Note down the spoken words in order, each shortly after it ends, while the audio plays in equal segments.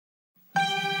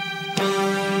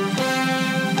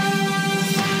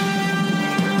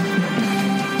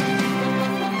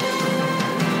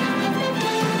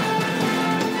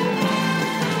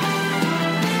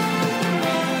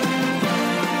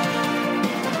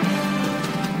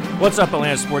What's up,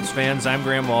 Atlanta sports fans? I'm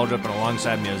Graham Waldrop, and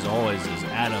alongside me, as always, is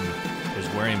Adam is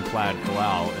wearing plaid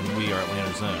Kalal, and we are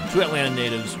Atlanta Zone. Two Atlanta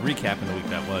natives recapping the week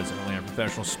that was in Atlanta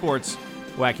professional sports,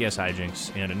 wacky-ass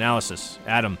hijinks, and analysis.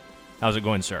 Adam, how's it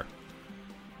going, sir?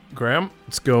 Graham,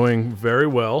 it's going very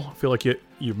well. I feel like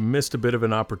you missed a bit of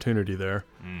an opportunity there.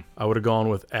 I would have gone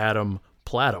with Adam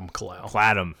Platum Kalal.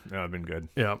 Platum. That would have been good.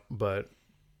 Yeah, but,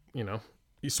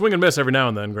 you swing and miss every now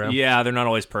and then, Graham. Yeah, they're not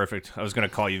always perfect. I was going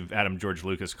to call you Adam George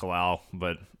Lucas Kalal,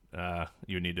 but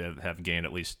you need to have gained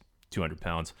at least 200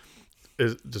 pounds.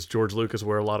 Does George Lucas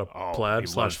wear a lot of plaid /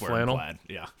 flannel? Plaid.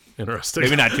 Yeah. Interesting.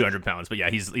 Maybe not 200 pounds, but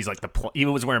yeah, he's like he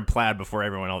was wearing plaid before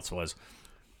everyone else was.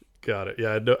 Got it.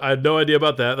 Yeah, I had no idea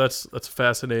about that. That's a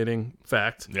fascinating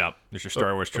fact. Yeah, there's your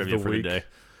Star Wars trivia for the day.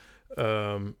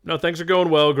 No, things are going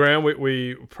well, Graham.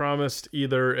 We promised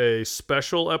either a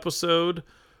special episode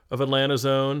of Atlanta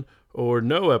Zone or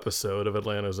no episode of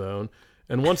Atlanta Zone.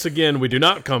 And once again, we do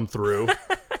not come through,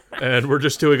 and we're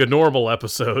just doing a normal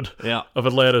episode of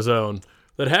Atlanta Zone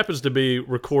that happens to be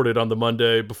recorded on the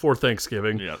Monday before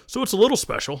Thanksgiving. Yeah. So it's a little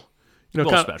special. Kind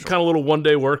of a little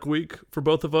one-day work week for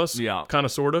both of us. Yeah. Kind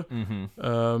of, sort of.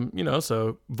 Mm-hmm.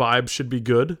 So vibes should be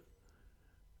good.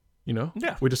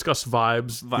 Yeah. We discussed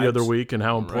vibes the other week and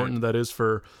how important that is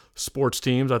for sports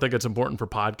teams. I think it's important for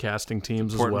podcasting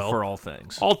teams as well. For all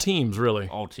things. All teams, really.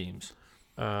 All teams.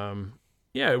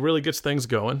 It really gets things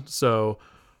going. So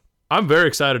I'm very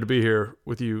excited to be here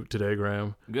with you today,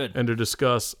 Graham. Good. And to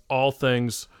discuss all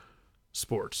things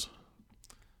sports.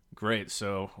 Great.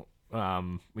 So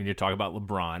we need to talk about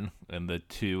LeBron and the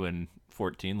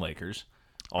 2-14 Lakers.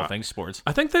 All things sports.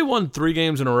 I think they won 3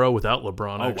 games in a row without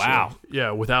LeBron. Oh, actually. wow.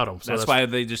 Yeah, without him. So that's why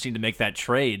they just need to make that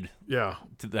trade. Yeah.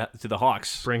 To the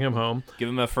Hawks. Bring him home. Give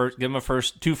him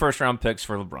two first round picks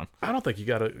for LeBron. I don't think you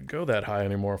got to go that high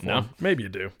anymore for No? him. Maybe you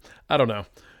do. I don't know.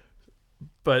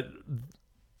 But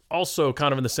also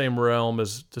kind of in the same realm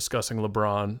as discussing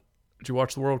LeBron, did you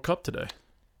watch the World Cup today?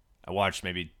 I watched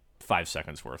maybe 5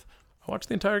 seconds worth. I watched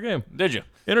the entire game. Did you?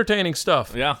 Entertaining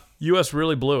stuff. Yeah. U.S.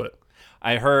 really blew it.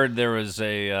 I heard there was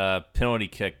a penalty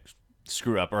kick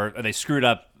screw up, or they screwed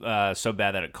up so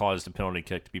bad that it caused a penalty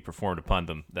kick to be performed upon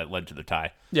them that led to the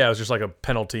tie. Yeah, it was just like a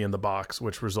penalty in the box,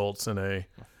 which results in a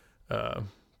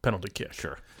penalty kick.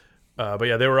 Sure. But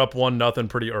yeah, they were up 1-0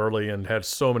 pretty early and had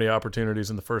so many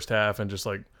opportunities in the first half and just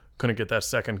like couldn't get that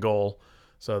second goal.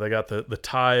 So they got the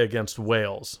tie against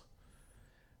Wales,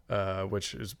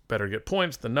 which is better to get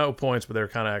points than no points, but they're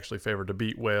kind of actually favored to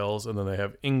beat Wales. And then they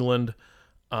have England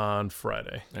on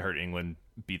Friday. I heard England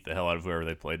beat the hell out of whoever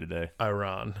they played today.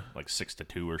 Iran. Like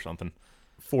 6-2 or something.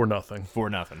 4-0.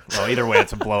 4-0. Well, either way,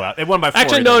 it's a blowout. It won by 4.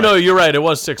 Actually, no, you're right. It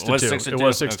was 6-2. It was 6-2. It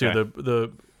was 6-2. Okay.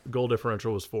 The goal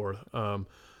differential was 4. But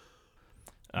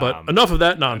enough of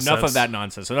that nonsense. Enough of that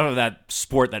nonsense. Enough of that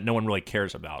sport that no one really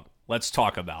cares about. Let's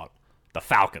talk about the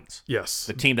Falcons. Yes.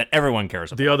 The team that everyone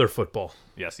cares about. The other football.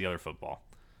 Yes, the other football.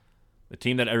 The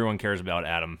team that everyone cares about,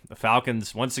 Adam. The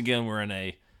Falcons, once again, were in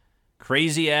a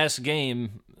crazy-ass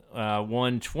game,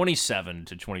 won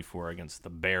 27-24 against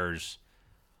the Bears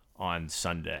on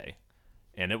Sunday.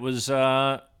 And it was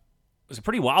a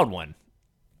pretty wild one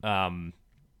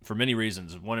for many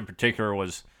reasons. One in particular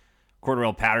was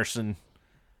Cordarrelle Patterson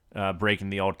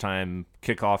breaking the all-time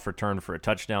kickoff return for a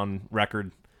touchdown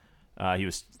record. He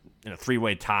was in a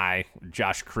 3-way tie with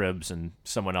Josh Cribbs and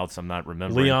someone else I'm not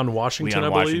remembering. Leon Washington, I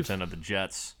believe. Washington of the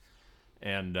Jets.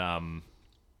 And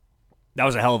that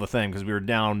was a hell of a thing because we were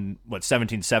down,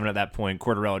 17-7 at that point.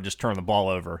 Cordarrelle just turned the ball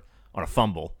over on a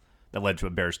fumble that led to a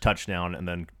Bears touchdown, and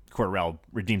then Cordarrelle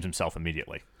redeemed himself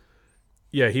immediately.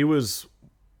 Yeah, he was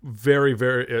very,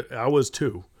 very – I was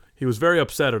too. He was very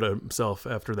upset at himself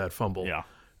after that fumble. Yeah.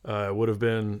 It would have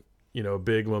been, a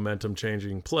big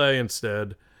momentum-changing play.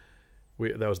 Instead,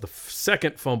 that was the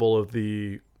second fumble of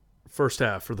the first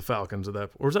half for the Falcons. Or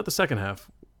was that the second half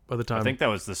by the time? I think that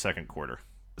was the second quarter.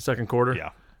 Second quarter? Yeah.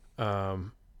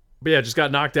 But yeah, just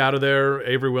got knocked out of there.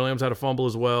 Avery Williams had a fumble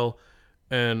as well.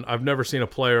 And I've never seen a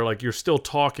player like you're still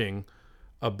talking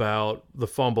about the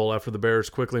fumble after the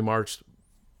Bears quickly marched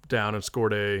down and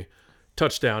scored a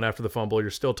touchdown after the fumble.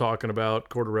 You're still talking about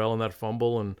Cordarrelle and that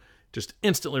fumble and just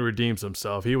instantly redeems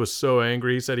himself. He was so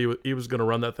angry. He said he was going to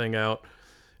run that thing out.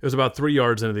 It was about 3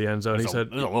 yards into the end zone. He said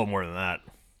it was a little more than that.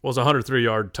 Well, it was a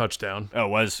 103-yard touchdown. Oh, it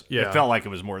was? Yeah. It felt like it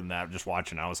was more than that. Just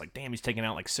watching, I was like, damn, he's taking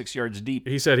out like 6 yards deep.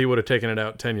 He said he would have taken it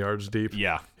out 10 yards deep.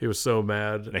 Yeah. He was so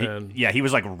mad. He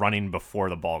was like running before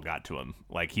the ball got to him.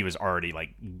 Like he was already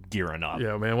like gearing up.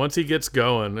 Yeah, man. Once he gets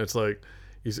going, it's like,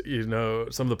 some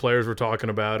of the players were talking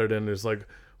about it, and it's like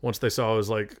once they saw it was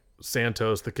like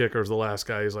Santos, the kicker, is the last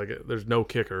guy, he's like, there's no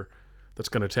kicker that's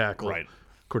going to tackle. Right.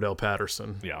 Cordell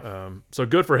Patterson. Yeah. So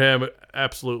good for him.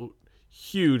 Absolute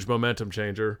huge momentum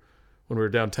changer when we were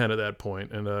down 10 at that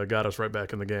point, and got us right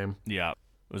back in the game. Yeah.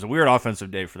 It was a weird offensive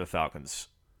day for the Falcons.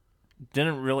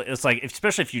 Didn't really. It's like,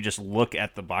 especially if you just look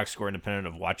at the box score independent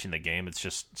of watching the game, it's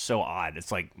just so odd.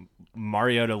 It's like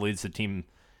Mariota leads the team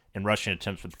in rushing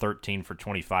attempts with 13 for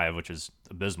 25, which is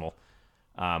abysmal.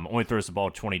 Only throws the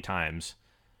ball 20 times.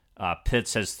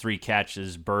 Pitts has 3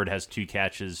 catches. Bird has 2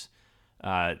 catches.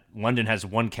 London has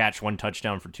 1 catch, 1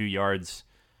 touchdown for 2 yards.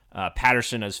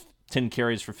 Patterson has 10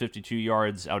 carries for 52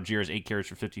 yards. Algier has 8 carries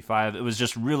for 55. It was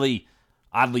just really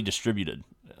oddly distributed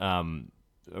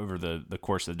over the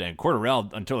course of the day. And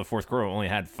Cordarrelle, until the fourth quarter, only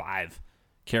had 5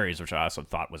 carries, which I also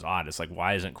thought was odd. It's like,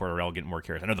 why isn't Cordarrelle getting more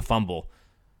carries? I know the fumble,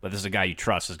 but this is a guy you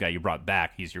trust. This is a guy you brought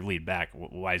back. He's your lead back.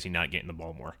 Why is he not getting the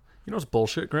ball more? You know what's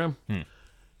bullshit, Graham?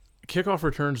 Kickoff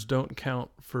returns don't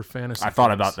count for fantasy. I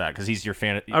thought about that because he's your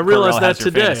fan. I realized that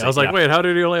today. I was like, wait, how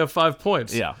did he only have 5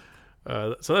 points? Yeah.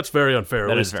 So that's very unfair.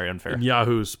 That is very unfair. In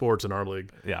Yahoo Sports in our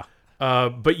league. Yeah.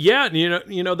 But yeah,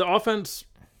 you know, the offense,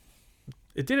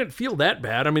 it didn't feel that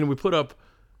bad. I mean, we put up,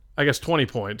 I guess, 20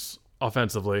 points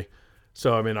offensively.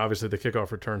 So, I mean, obviously the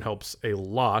kickoff return helps a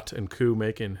lot, and Koo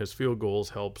making his field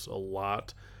goals helps a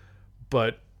lot.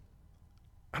 But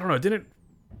I don't know,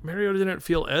 Mariota didn't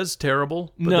feel as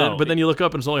terrible. But then you look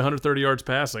up and it's only 130 yards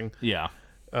passing. Yeah.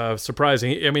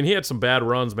 Surprising. I mean, he had some bad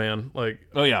runs, man. Like,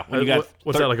 oh yeah, when you got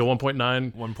what's that, like a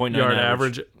 1.9 yard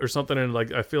average or something? And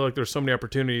like, I feel like there's so many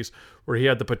opportunities where he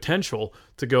had the potential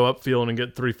to go upfield and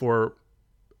get 3-4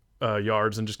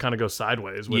 yards and just kind of go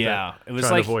sideways with it was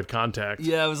trying like, to avoid contact.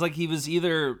 Yeah, it was like he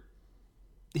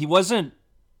wasn't.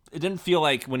 It didn't feel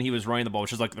like when he was running the ball,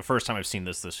 which is like the first time I've seen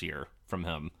this year from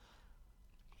him.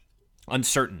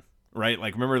 Uncertain, right?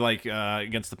 Like, remember, like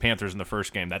against the Panthers in the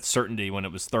first game, that certainty when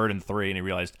it was 3rd and 3, and he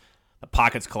realized the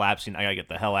pocket's collapsing. I gotta get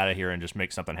the hell out of here and just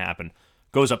make something happen.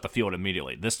 Goes up the field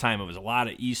immediately. This time it was a lot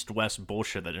of east-west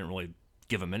bullshit that didn't really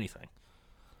give him anything.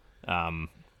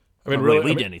 Really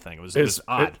lead to anything. It was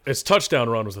odd. His touchdown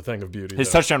run was a thing of beauty.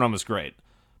 His touchdown run was great,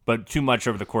 but too much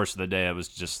over the course of the day. It was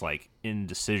just like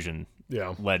indecision.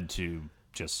 Yeah, led to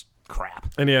just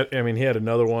crap. And he had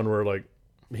another one where like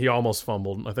he almost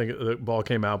fumbled. I think the ball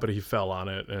came out, but he fell on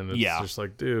it, and it's just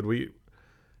like, dude,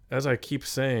 as I keep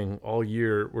saying all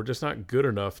year, we're just not good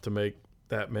enough to make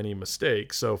that many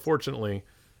mistakes. So fortunately,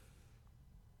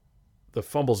 the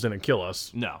fumbles didn't kill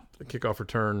us. No, the kickoff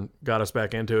return got us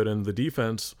back into it, and the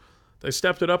defense, they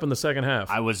stepped it up in the second half.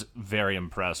 I was very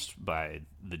impressed by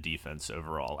the defense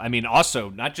overall. I mean, also,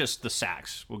 not just the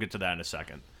sacks. We'll get to that in a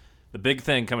second. The big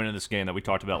thing coming into this game that we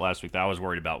talked about last week that I was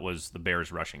worried about was the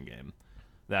Bears' rushing game,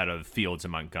 that of Fields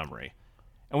and Montgomery.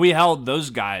 And we held those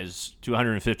guys to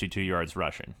 152 yards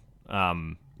rushing,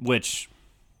 which,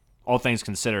 all things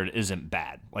considered, isn't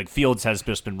bad. Like, Fields has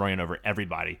just been running over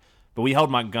everybody. But we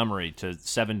held Montgomery to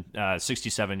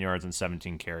 67 yards and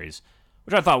 17 carries,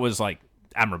 which I thought was, like,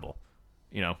 admirable.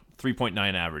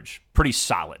 3.9 average. Pretty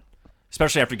solid,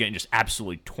 especially after getting just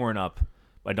absolutely torn up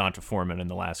by Donta Foreman in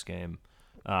the last game.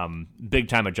 Big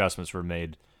time adjustments were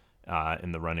made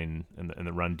in the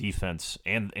run defense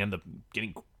and the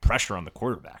getting pressure on the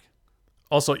quarterback.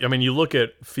 Also, I mean, you look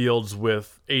at Fields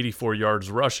with 84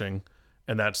 yards rushing,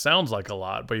 and that sounds like a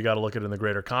lot, but you got to look at it in the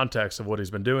greater context of what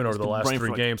he's been doing over the last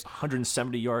 3 games.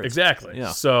 170 yards. Exactly.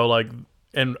 Yeah. So like,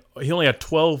 and he only had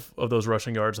 12 of those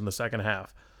rushing yards in the second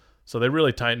half. So they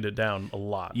really tightened it down a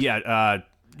lot. Yeah.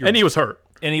 And he was hurt.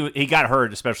 And he got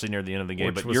hurt, especially near the end of the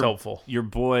game. Which was helpful. Your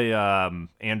boy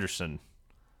Anderson,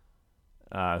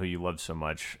 who you love so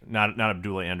much, not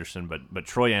Abdullah Anderson, but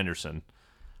Troy Anderson,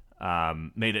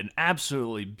 made an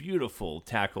absolutely beautiful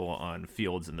tackle on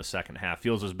Fields in the second half.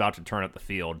 Fields was about to turn up the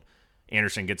field.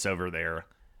 Anderson gets over there,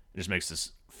 just makes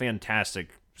this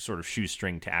fantastic sort of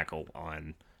shoestring tackle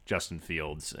on Justin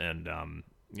Fields, and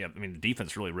the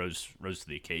defense really rose to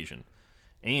the occasion,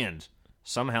 and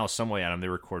somehow, someway, Adam, they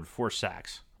record 4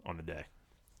 sacks on the day.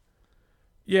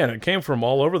 Yeah, and it came from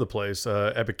all over the place.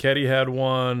 Ebiketie had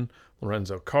one,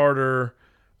 Lorenzo Carter,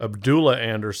 Abdullah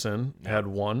Anderson had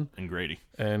one. And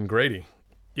Grady.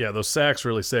 Yeah, those sacks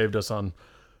really saved us on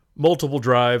multiple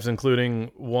drives,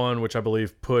 including one which I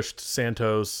believe pushed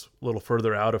Santos a little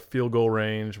further out of field goal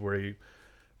range, where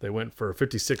they went for a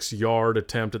 56-yard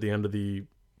attempt at the end of the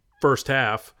first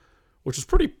half, which was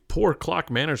pretty poor clock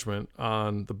management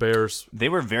on the Bears. They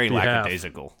were very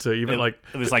lackadaisical. It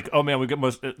was like, oh man, we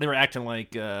got they were acting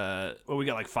like, we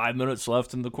got like 5 minutes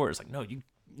left in the quarter. It's like, no, you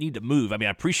need to move. I mean,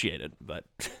 I appreciate it, but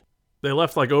they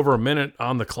left like over a minute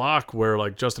on the clock where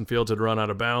like Justin Fields had run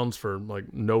out of bounds for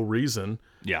like no reason.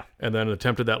 Yeah. And then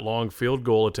attempted that long field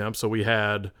goal attempt. So we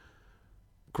had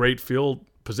great field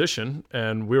position,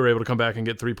 and we were able to come back and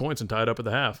get 3 points and tie it up at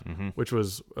the half, which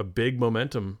was a big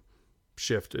momentum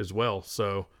shift as well.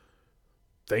 So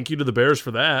thank you to the Bears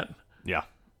for that. Yeah.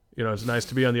 It's nice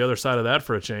to be on the other side of that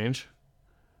for a change.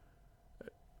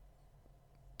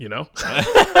 Yeah.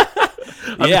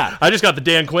 I just got the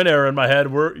Dan Quinn era in my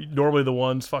head. We're normally the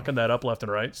ones fucking that up left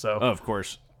and right. So of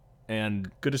course. And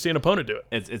good to see an opponent do it.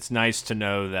 It's nice to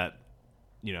know that,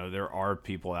 there are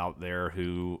people out there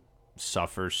who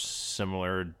suffer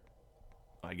similar,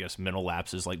 I guess, mental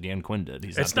lapses like Dan Quinn did.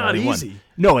 It's not easy.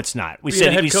 No, it's not. We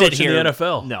sit here in the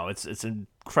NFL. No, it's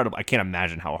incredible. I can't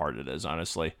imagine how hard it is,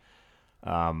 honestly.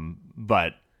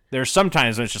 But there's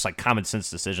sometimes when it's just like common sense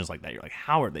decisions like that. You're like,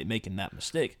 how are they making that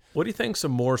mistake? What do you think's a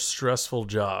more stressful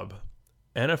job,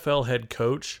 NFL head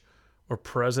coach or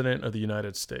president of the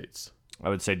United States? I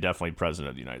would say definitely president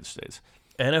of the United States.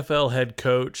 NFL head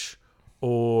coach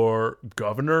or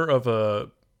governor of a,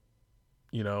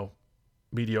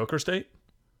 mediocre state?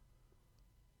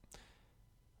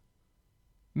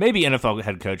 Maybe NFL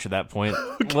head coach at that point.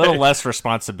 Okay. A little less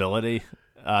responsibility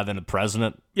than the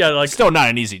president. Yeah, like still not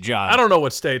an easy job. I don't know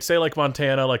what state. Say like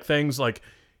Montana, like things like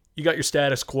you got your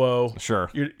status quo. Sure.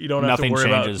 You don't have to worry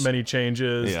about many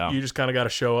changes. Yeah. You just kind of got to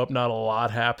show up. Not a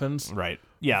lot happens. Right.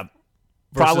 Yeah.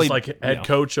 Versus probably like head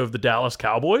coach of the Dallas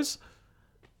Cowboys.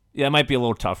 Yeah, it might be a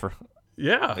little tougher.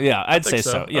 Yeah. Yeah, I'd say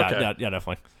so. Yeah, okay. yeah,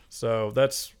 definitely. So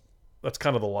that's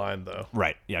kind of the line, though.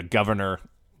 Right. Yeah, governor.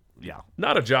 Yeah.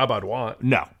 Not a job I'd want.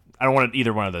 No, I don't want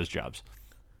either one of those jobs.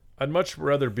 I'd much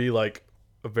rather be like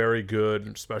a very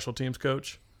good special teams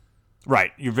coach.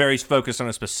 Right. You're very focused on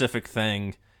a specific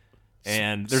thing,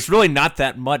 and there's really not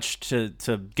that much to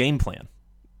game plan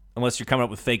unless you're coming up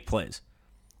with fake plays.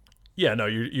 Yeah, no,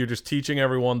 you're just teaching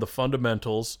everyone the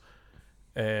fundamentals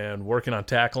and working on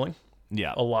tackling.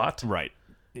 Yeah. A lot. Right.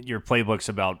 Your playbook's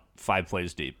about 5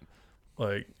 plays deep.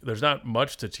 Like, there's not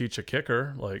much to teach a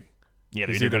kicker. Like, yeah,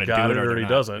 he's either got it or he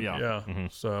doesn't. Yeah. Mm-hmm.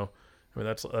 So, I mean,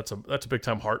 that's a big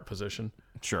time heart position.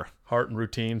 Sure. Heart and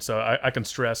routine. So I can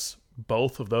stress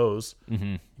both of those.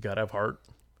 Mm-hmm. You got to have heart.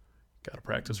 Got to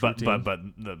practice routine. But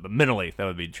mentally, that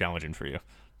would be challenging for you.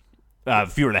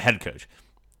 If you were the head coach.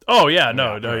 Oh, yeah.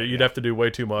 No, you'd have to do way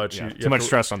too much. Yeah. Too much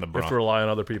stress on the brain. You have to rely on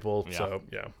other people. Yeah. So,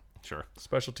 yeah. Sure.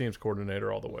 Special teams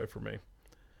coordinator all the way for me.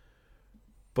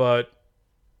 But,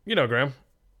 Graham,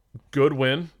 good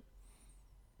win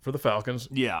for the Falcons.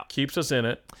 Yeah. Keeps us in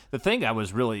it. The thing I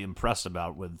was really impressed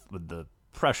about with the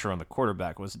pressure on the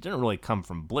quarterback was it didn't really come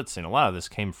from blitzing. A lot of this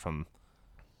came from,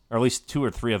 or at least 2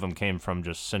 or 3 of them came from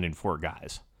just sending 4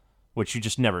 guys, which you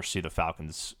just never see the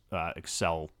Falcons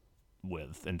excel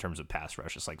with in terms of pass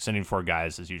rush. It's like sending 4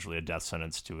 guys is usually a death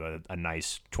sentence to a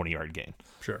nice 20-yard gain.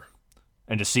 Sure.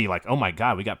 And to see like, oh my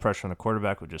God, we got pressure on the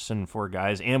quarterback with just sending 4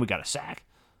 guys and we got a sack.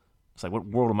 It's like, what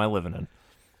world am I living in?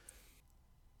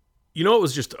 It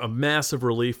was just a massive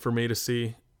relief for me to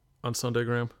see on Sunday,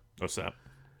 Graham? What's that?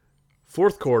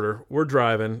 Fourth quarter, we're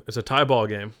driving. It's a tie ball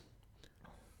game.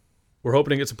 We're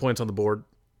hoping to get some points on the board.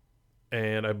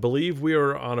 And I believe we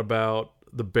are on about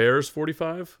the Bears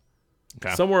 45.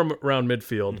 Okay. Somewhere around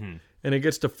midfield. Mm-hmm. And it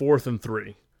gets to 4th and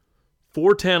 3.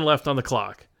 4:10 left on the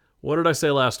clock. What did I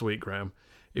say last week, Graham?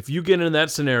 If you get in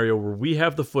that scenario where we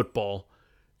have the football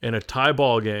in a tie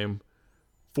ball game,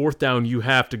 4th down, you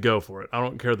have to go for it. I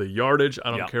don't care the yardage.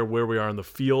 I don't care where we are in the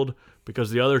field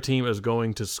because the other team is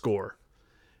going to score.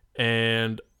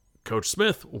 And Coach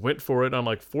Smith went for it on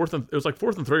like 4th and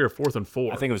 3 or 4th and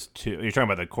 4. I think it was 2. You're talking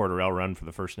about the Cordarrelle run for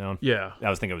the first down? Yeah. I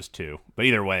was thinking it was 2. But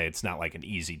either way, it's not like an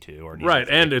easy 2 or an easy right.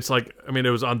 3. And it's like, it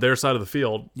was on their side of the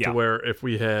field to where if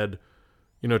we had,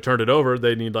 turned it over,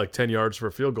 they need like 10 yards for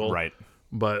a field goal. Right.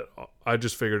 But I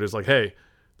just figured it's like, hey,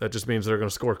 that just means they're going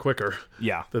to score quicker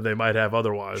than they might have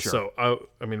otherwise. Sure. So,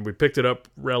 we picked it up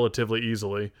relatively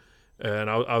easily, and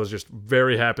I was just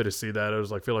very happy to see that. I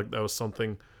was like, feel like that was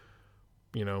something,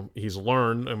 he's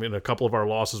learned. A couple of our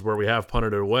losses where we have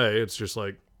punted it away, it's just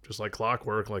like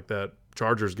clockwork, like that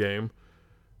Chargers game.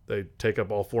 They take up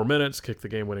all 4 minutes, kick the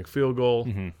game-winning field goal.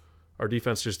 Mm-hmm. Our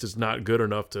defense just is not good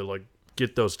enough to, like,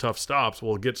 get those tough stops.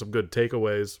 We'll get some good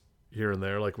takeaways here and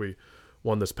there, like we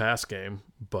won this past game,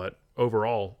 but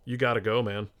overall, you got to go,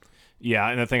 man. Yeah,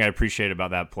 and the thing I appreciate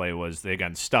about that play was they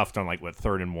got stuffed on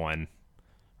 3rd and 1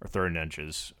 or 3rd and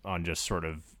inches on just sort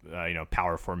of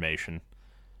power formation,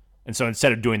 and so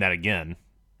instead of doing that again,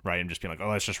 right, and just being like,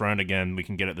 oh, let's just run it again, we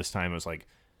can get it this time. It was like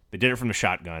they did it from the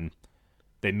shotgun.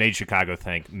 They made Chicago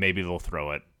think maybe they'll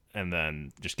throw it, and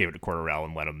then just gave it to Cordarrelle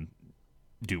and let him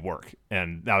do work.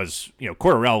 And that was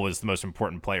Cordarrelle was the most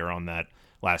important player on that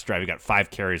last drive. He got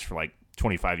 5 carries for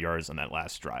 25 yards on that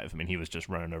last drive. He was just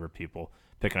running over people,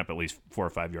 picking up at least 4 or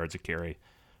 5 yards a carry.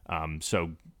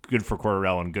 So good for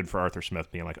Cordell and good for Arthur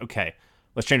Smith being like, okay,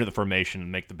 let's change the formation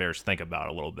and make the Bears think about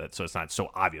it a little bit so it's not so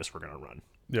obvious we're going to run.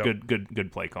 Yep.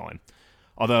 Good play calling.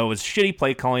 Although it was shitty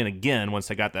play calling again once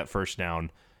they got that first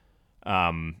down.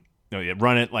 You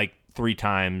run it like 3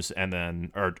 times and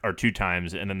then or 2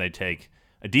 times, and then they take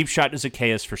a deep shot to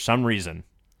Zacchaeus for some reason.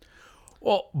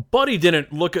 Well, Buddy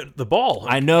didn't look at the ball.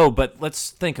 I know, but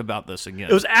let's think about this again.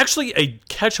 It was actually a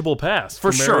catchable pass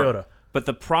for Mariota. Sure. But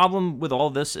the problem with all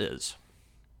this is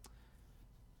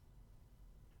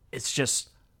it's just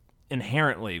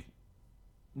inherently,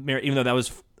 even though that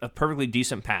was a perfectly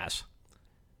decent pass,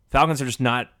 Falcons are just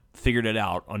not figured it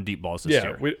out on deep balls this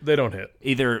year. Yeah, they don't hit.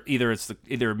 Either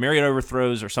Mariota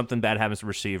overthrows or something bad happens to the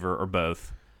receiver or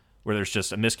both, where there's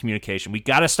just a miscommunication. We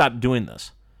got to stop doing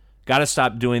this. Got to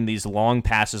stop doing these long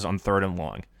passes on 3rd and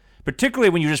long, particularly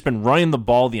when you've just been running the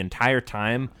ball the entire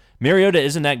time. Mariota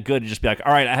isn't that good to just be like,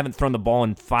 all right, I haven't thrown the ball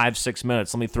in 5-6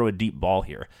 minutes. Let me throw a deep ball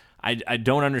here. I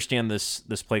don't understand this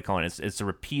play calling. It's a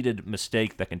repeated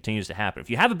mistake that continues to happen. If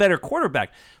you have a better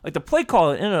quarterback, like the play call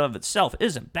in and of itself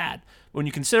isn't bad. When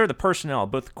you consider the personnel,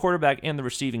 both the quarterback and the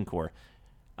receiving core,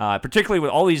 particularly with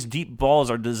all these deep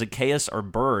balls, or to Zacchaeus or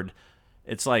Bird,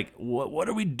 it's like, what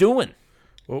are we doing?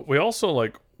 Well, we also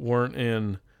weren't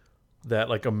in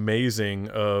that amazing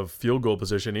of field goal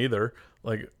position either.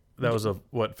 That was a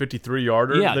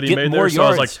 53-yarder that he made there. Yards. So I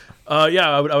was like,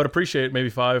 I would appreciate maybe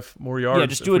 5 more yards. Yeah,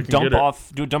 just do a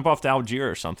dump off to Algier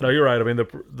or something. No, you're right. I mean,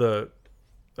 the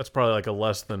that's probably a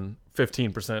less than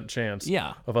 15% chance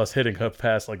of us hitting a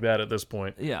pass like that at this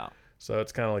point. Yeah. So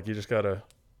it's kind of you just gotta.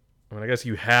 I mean, I guess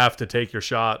you have to take your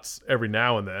shots every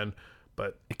now and then,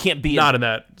 but it can't be not in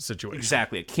that situation.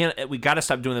 Exactly. It can't. We got to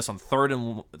stop doing this on third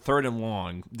and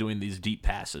long, doing these deep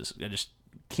passes. I just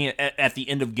can't at the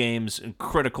end of games and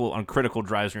on critical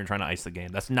drives when you're trying to ice the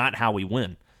game. That's not how we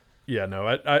win. Yeah, no,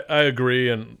 I agree,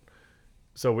 and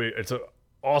so it's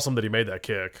awesome that he made that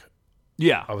kick.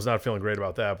 Yeah, I was not feeling great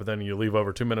about that, but then you leave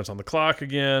over 2 minutes on the clock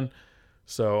again,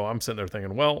 so I'm sitting there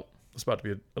thinking, well, it's about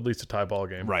to be at least a tie ball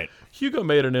game. Right. Hugo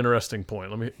made an interesting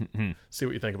point. Let me see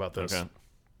what you think about this. Okay.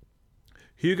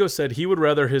 Hugo said he would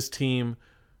rather his team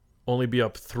only be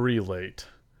up 3 late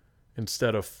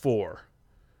instead of 4.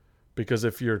 Because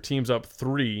if your team's up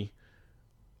 3,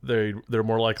 they're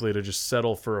more likely to just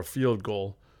settle for a field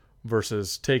goal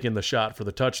versus taking the shot for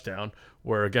the touchdown,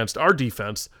 where against our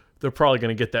defense, they're probably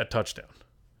going to get that touchdown.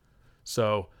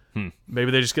 So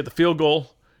maybe they just get the field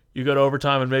goal, you go to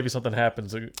overtime, and maybe something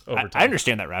happens overtime. I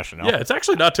understand that rationale. Yeah, it's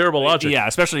actually not terrible logic. Yeah,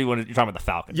 especially when you're talking about the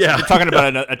Falcons. Yeah. If you're talking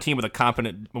about a team with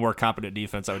a more competent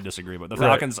defense, I would disagree. But the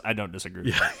Falcons, I don't disagree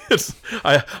with.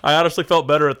 Yeah, I honestly felt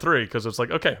better at 3 because it's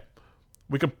okay,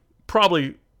 we can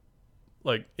probably,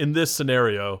 in this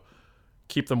scenario,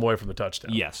 keep them away from the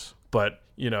touchdown. Yes. But,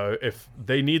 if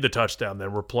they need the touchdown,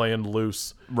 then we're playing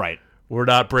loose. Right. We're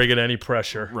not bringing any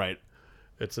pressure. Right.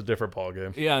 It's a different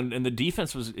ballgame. Yeah, and the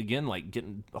defense was, again,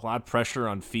 getting a lot of pressure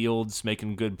on Fields,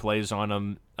 making good plays on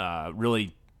him.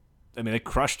 Really, I mean, they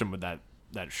crushed him with that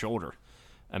shoulder.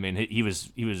 I mean, he was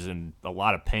in a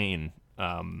lot of pain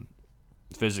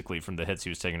physically from the hits he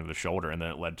was taking to the shoulder, and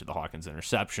then it led to the Hawkins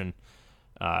interception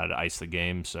to ice the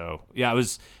game. So yeah, it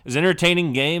was an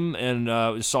entertaining game, and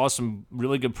we saw some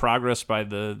really good progress by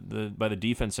the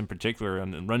defense in particular,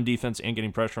 and run defense and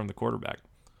getting pressure on the quarterback.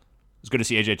 It's good to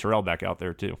see A.J. Terrell back out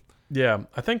there too. Yeah,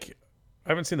 I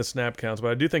haven't seen the snap counts,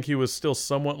 but I do think he was still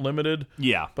somewhat limited.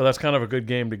 Yeah, but that's kind of a good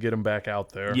game to get him back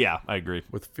out there. Yeah, I agree.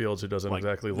 With Fields, who doesn't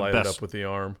exactly light it up with the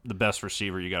arm. The best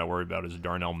receiver you got to worry about is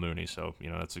Darnell Mooney, so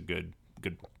that's a good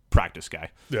practice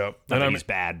guy. Yeah. Not that he's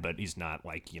bad, but he's not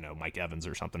Mike Evans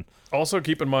or something. Also,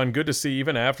 keep in mind, good to see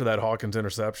even after that Hawkins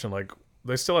interception,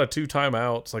 they still had 2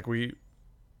 timeouts. We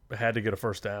had to get a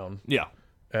first down. Yeah.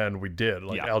 And we did.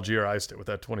 Algier iced it with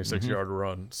that 26-yard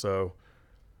run. So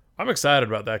I'm excited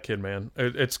about that kid, man.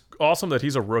 It's awesome that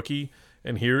he's a rookie,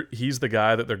 and he's the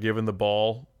guy that they're giving the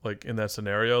ball, in that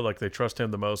scenario. They trust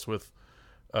him the most with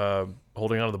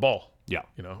holding onto the ball. Yeah.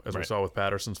 As we saw with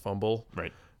Patterson's fumble.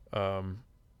 Right.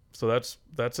 So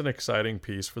that's an exciting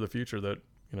piece for the future that,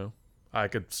 I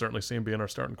could certainly see him being our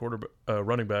starting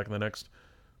running back in the next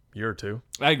year or 2.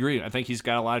 I agree. I think he's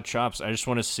got a lot of chops. I just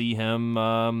want to see him.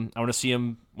 I want to see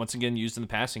him once again used in the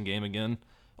passing game again.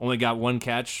 Only got 1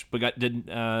 catch, but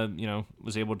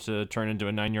was able to turn into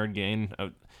a 9-yard gain.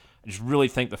 I just really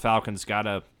think the Falcons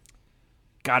gotta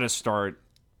start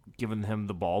giving him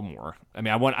the ball more. I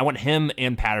mean, I want him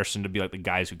and Patterson to be the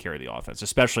guys who carry the offense,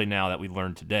 especially now that we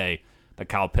learned today that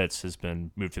Kyle Pitts has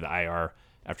been moved to the IR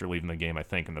after leaving the game, I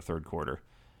think, in the 3rd quarter.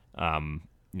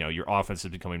 Your offense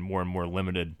is becoming more and more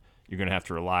limited. You're going to have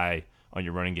to rely on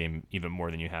your running game even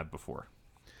more than you have before.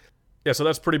 Yeah, so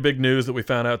that's pretty big news that we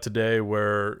found out today,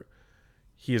 where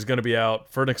he is going to be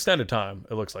out for an extended time,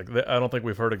 it looks like. I don't think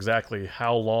we've heard exactly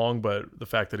how long, but the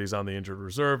fact that he's on the injured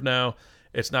reserve now,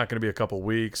 it's not going to be a couple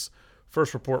weeks.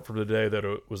 First report from today that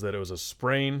it was a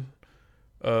sprain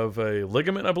of a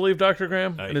ligament, I believe, Dr.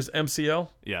 Graham, in his MCL.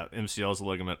 Yeah, MCL is a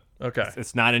ligament. Okay.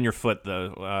 It's not in your foot,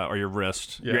 though, or your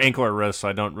wrist. Yeah. Your ankle or wrist, so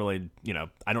I don't really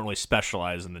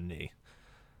specialize in the knee.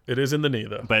 It is in the knee,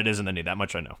 though. But it is in the knee. That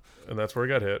much I know. And that's where he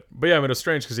got hit. But yeah, I mean, it's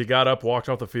strange because he got up, walked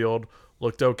off the field,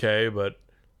 looked okay. But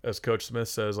as Coach Smith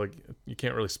says, like, you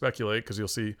can't really speculate because you'll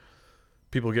see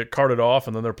people get carted off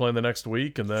and then they're playing the next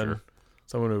week. And then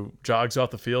someone who jogs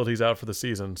off the field, he's out for the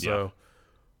season. So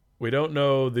we don't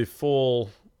know the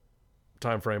full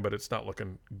time frame, but it's not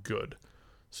looking good.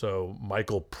 So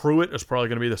Michael Pruitt is probably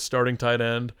going to be the starting tight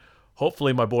end.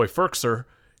 Hopefully my boy Ferkser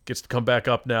gets to come back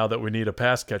up now that we need a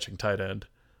pass-catching tight end.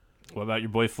 What about your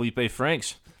boy Felipe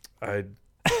Franks?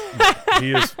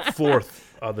 He is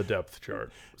fourth on the depth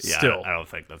chart. Yeah, Still. I don't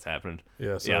think that's happened.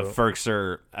 Yeah,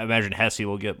 Ferkser. I imagine Hesse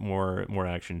will get more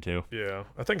action too. Yeah,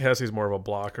 I think Hesse's more of a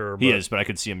blocker. He is, but I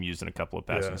could see him used in a couple of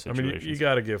passing situations. I mean, you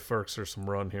got to give Ferkser some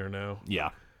run here now.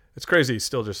 Yeah, it's crazy. He's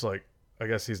still just like, I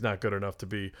guess he's not good enough to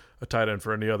be a tight end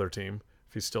for any other team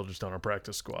if he's still just on our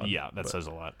practice squad. Yeah, that says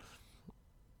a lot.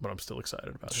 But I'm still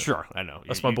excited about it. Sure, I know.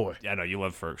 That's my boy. I know you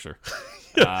love Ferkser.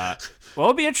 Well,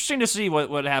 it'll be interesting to see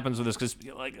what happens with this because,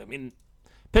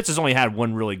 Pitts has only had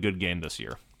one really good game this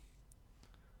year.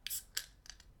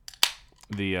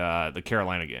 The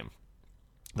Carolina game,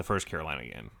 the first Carolina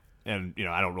game, and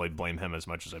I don't really blame him as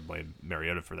much as I blame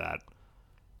Mariota for that.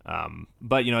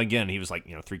 But again, he was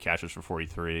 3 catches for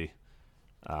 43.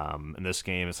 In this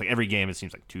game, it's like every game it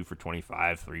seems like 2 for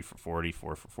 25, 3 for 40,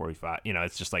 4 for 45.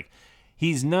 It's just like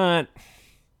he's not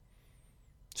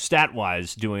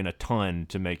stat-wise doing a ton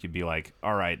to make you be like,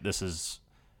 all right, this is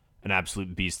an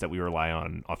absolute beast that we rely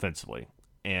on offensively.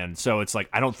 And so it's like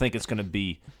I don't think it's going to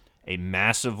be a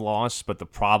massive loss, but the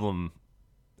problem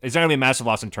it's not going to be a massive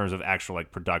loss in terms of actual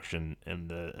production in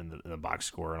the box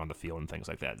score and on the field and things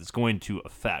like that. It's going to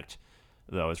affect,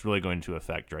 though. It's really going to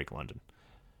affect Drake London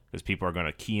because people are going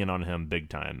to key in on him big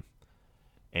time,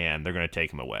 and they're going to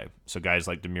take him away. So guys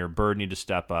like Damiere Byrd need to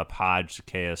step up, Hodge,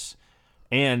 Zacchaeus,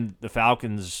 and the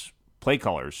Falcons' play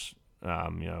callers,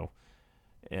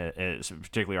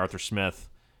 particularly Arthur Smith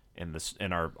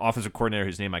and our offensive coordinator,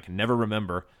 whose name I can never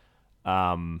remember,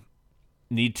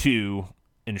 need to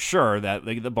ensure that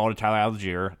they get the ball to Tyler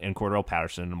Algier and Cordell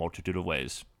Patterson in a multitude of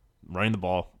ways, running the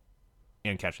ball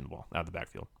and catching the ball out of the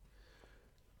backfield.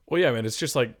 Well, yeah, man, it's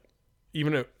just like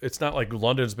it's not like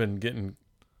London's been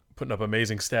putting up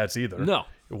amazing stats either. No.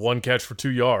 1 catch for 2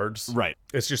 yards. Right.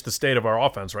 It's just the state of our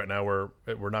offense right now where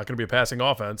we're not going to be a passing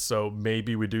offense, so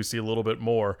maybe we do see a little bit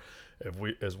more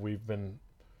as we've been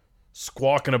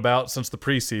squawking about since the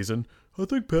preseason. I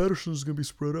think Patterson's going to be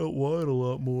spread out wide a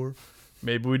lot more.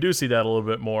 Maybe we do see that a little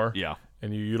bit more. Yeah.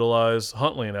 And you utilize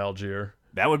Huntley and Algier.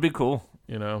 That would be cool.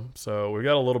 So we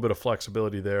got a little bit of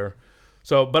flexibility there.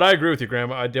 So, but I agree with you,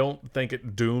 Graham. I don't think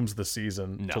it dooms the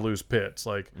season to lose Pitts.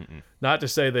 Not to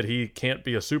say that he can't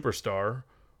be a superstar,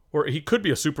 or he could be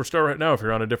a superstar right now if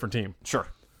you're on a different team. Sure.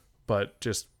 But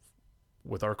just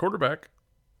with our quarterback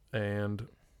and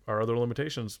our other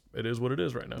limitations, it is what it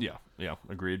is right now. Yeah,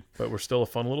 agreed. But we're still a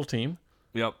fun little team.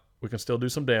 Yep. We can still do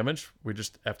some damage. We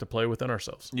just have to play within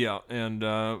ourselves. Yeah, and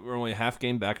we're only a half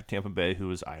game back at Tampa Bay,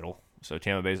 who is idle. So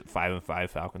Tampa Bay's at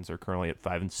 5-5. Falcons are currently at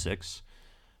 5-6.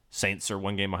 Saints are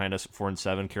 1 game behind us at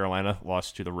 4-7. Carolina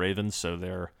lost to the Ravens, so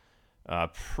they're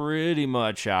pretty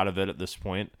much out of it at this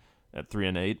point at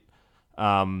 3-8.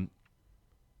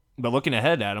 But looking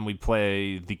ahead, Adam, we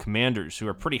play the Commanders, who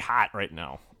are pretty hot right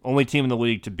now. Only team in the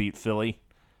league to beat Philly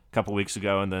a couple weeks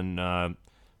ago, and then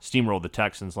steamrolled the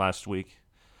Texans last week.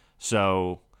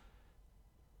 So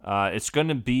it's going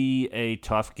to be a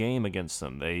tough game against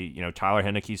them. Tyler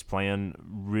Heineke's playing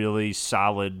really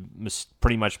solid,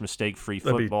 pretty much mistake-free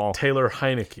football. Taylor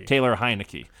Heinicke. Taylor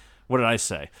Heinicke. What did I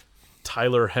say?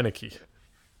 Tyler Heinicke.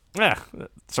 Yeah,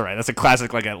 that's all right. That's a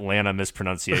classic Atlanta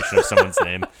mispronunciation of someone's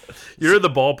name. You're in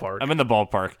the ballpark. I'm in the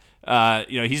ballpark.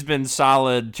 He's been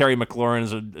solid. Terry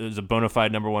McLaurin is a bona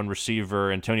fide number 1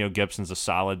 receiver. Antonio Gibson's a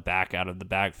solid back out of the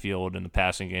backfield in the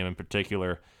passing game in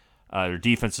particular. Their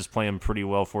defense is playing pretty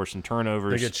well, forcing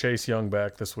turnovers. They get Chase Young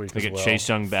back this week They get Chase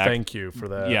Young back. Thank you for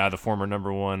that. Yeah, the former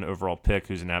number 1 overall pick,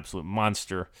 who's an absolute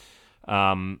monster.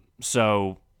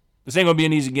 So this ain't going to be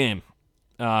an easy game.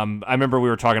 I remember we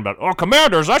were talking about,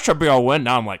 Commanders, that should be a win.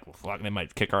 Now I'm like, well, fuck, they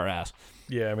might kick our ass.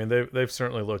 Yeah, I mean, they've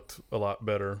certainly looked a lot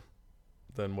better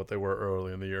than what they were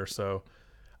early in the year. So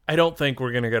I don't think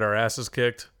we're going to get our asses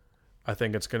kicked. I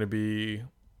think it's going to be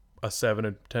a 7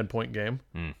 and 10 point game.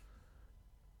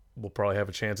 We'll probably have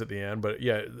a chance at the end, but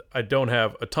yeah, I don't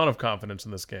have a ton of confidence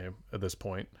in this game at this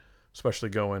point, especially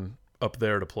going up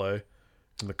there to play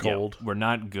in the cold. Yeah, we're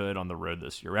not good on the road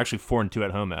this year. We're actually 4-2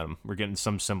 at home, Adam. We're getting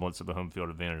some semblance of a home field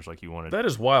advantage like you wanted. That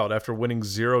is wild after winning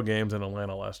 0 games in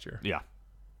Atlanta last year. Yeah.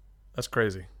 That's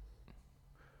crazy.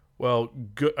 Well,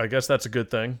 good. I guess that's a good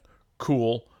thing.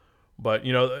 Cool. But,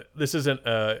 this isn't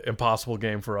an impossible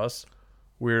game for us.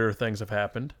 Weirder things have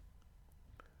happened.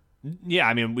 Yeah,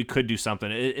 I mean, we could do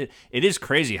something. It is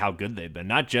crazy how good they've been.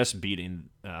 Not just beating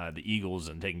the Eagles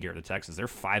and taking care of the Texans. They're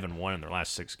 5-1 in their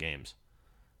last 6 games.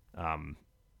 And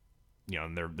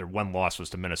their one loss was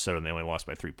to Minnesota, and they only lost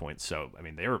by 3 points. So, I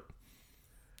mean, they're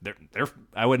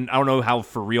I don't know how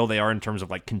for real they are in terms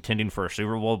of like contending for a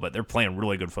Super Bowl, but they're playing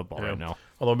really good football right now.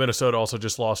 Although Minnesota also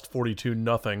just lost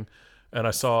 42-0, and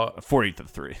I saw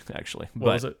 40-3 actually.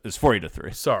 What was it? It's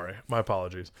 40-3. Sorry, my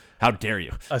apologies. How dare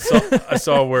you? I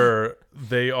saw where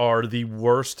they are the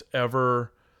worst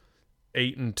ever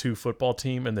 8-2 football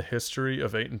team in the history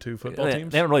of 8-2 football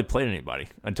teams. They haven't really played anybody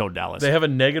until Dallas. They have a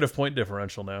negative point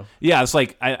differential now. Yeah, it's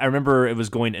like I remember it was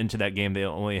going into that game. They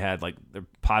only had like their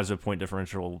positive point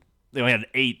differential. They only had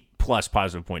 8+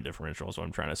 positive point differential. Is what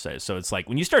I'm trying to say. So it's like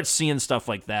when you start seeing stuff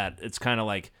like that, it's kind of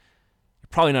like you're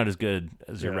probably not as good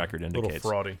as your record indicates. A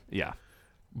little fraudy. Yeah,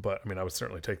 but I mean, I would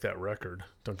certainly take that record.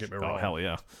 Don't get me wrong. Oh hell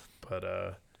yeah!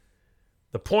 But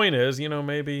the point is,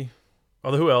 maybe.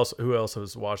 Although who else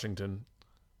has Washington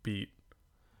beat?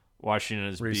 Washington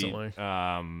has recently beat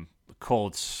the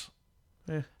Colts.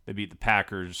 They beat the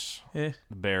Packers, the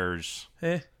Bears,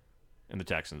 and the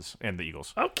Texans and the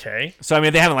Eagles. Okay. So I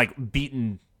mean, they haven't like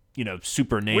beaten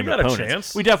super named opponents. We got a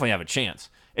chance. We definitely have a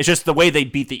chance. It's just the way they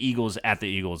beat the Eagles at the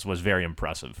Eagles was very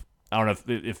impressive. I don't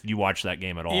know if you watched that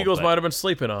game at all. Eagles might have been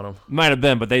sleeping on them. Might have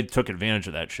been, but they took advantage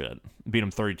of that shit. Beat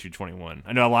them 32-21.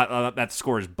 I know a lot that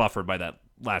score is buffered by that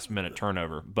last-minute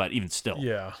turnover, but even still.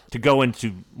 Yeah. To go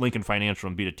into Lincoln Financial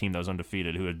and beat a team that was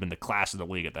undefeated, who had been the class of the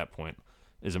league at that point,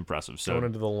 is impressive. So going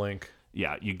into the link.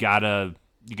 Yeah, you gotta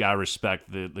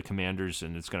respect the Commanders,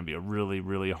 and it's going to be a really,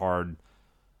 really hard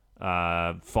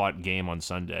fought game on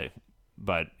Sunday.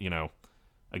 But,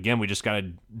 again, we just got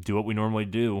to do what we normally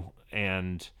do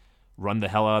and run the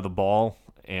hell out of the ball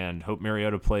and hope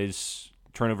Mariota plays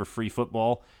turnover-free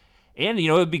football. And,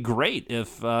 it would be great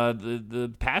if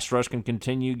the pass rush can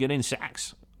continue getting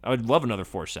sacks. I would love another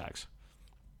 4 sacks.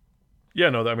 Yeah,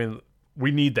 no, I mean,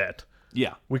 we need that.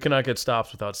 Yeah. We cannot get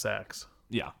stops without sacks.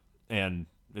 Yeah, and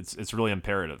it's really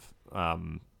imperative,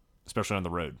 especially on the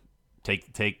road.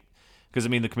 Take because, I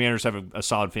mean, the Commanders have a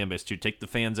solid fan base, too. Take the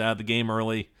fans out of the game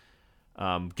early,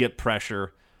 get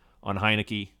pressure on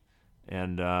Heineke,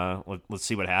 and let's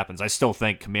see what happens. I still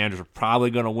think Commanders are probably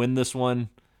going to win this one,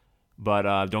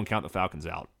 but don't count the Falcons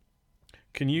out.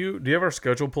 Do you have our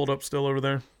schedule pulled up still over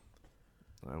there?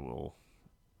 I will.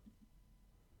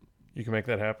 You can make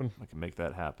that happen? I can make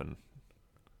that happen.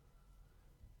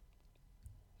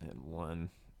 In 1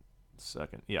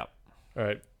 second. Yeah. All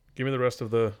right. Give me the rest of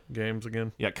the games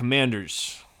again. You got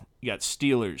Commanders. You got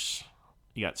Steelers.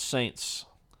 You got Saints.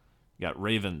 You got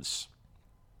Ravens.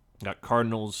 You got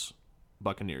Cardinals.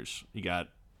 Buccaneers. You got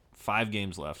 5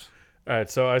 games left. All right.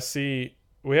 So I see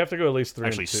we have to go at least 3.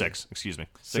 Actually, 6. Excuse me.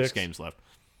 6 games left.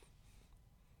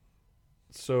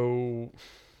 So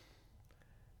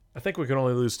I think we can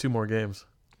only lose 2 more games.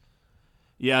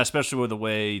 Yeah, especially with the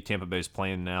way Tampa Bay's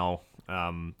playing now.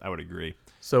 I would agree.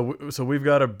 So we've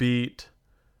got to beat.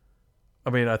 I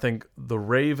mean, I think the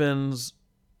Ravens.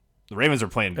 The Ravens are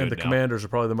playing good and the now. Commanders are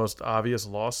probably the most obvious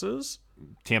losses.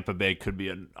 Tampa Bay could be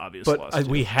an obvious loss. But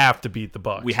we have to beat the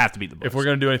Bucs. We have to beat the Bucs. If we're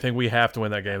going to do anything, we have to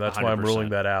win that game. That's 100%. Why I'm ruling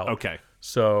that out. Okay.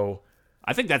 So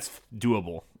I think that's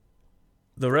doable.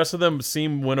 The rest of them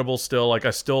seem winnable still. Like,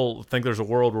 I still think there's a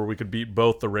world where we could beat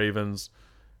both the Ravens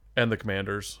and the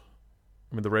Commanders.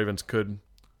 I mean, the Ravens could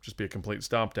just be a complete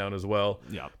stomp down as well.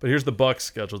 Yeah. But here's the Bucs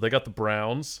schedule. They got the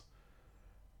Browns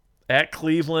at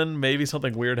Cleveland. Maybe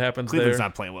something weird happens Cleveland's there.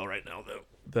 not playing well right now, though.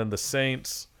 Then the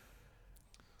Saints.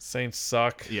 Saints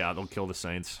suck. Yeah, they'll kill the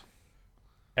Saints.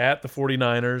 At the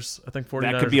 49ers. I think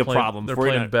 49ers that could be a problem. They're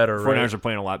playing better, 49ers right? are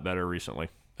playing a lot better recently.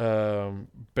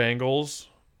 Bengals.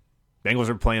 Bengals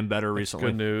are playing better recently.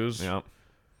 Good news. Yeah.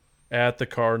 At the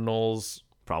Cardinals.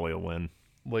 Probably a win.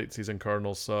 Late season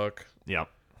Cardinals suck. Yeah.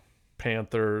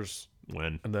 Panthers.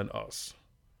 Win. And then us.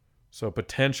 So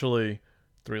potentially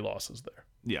 3 losses there.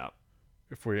 Yeah.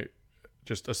 If we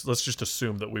let's just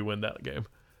assume that we win that game.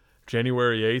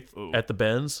 January 8th at the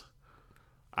Benz.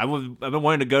 I've been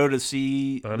wanting to go to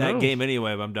see that game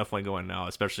anyway, but I'm definitely going now,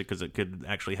 especially because it could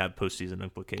actually have postseason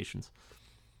implications.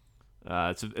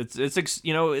 I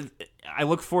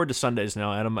look forward to Sundays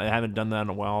now, Adam. I haven't done that in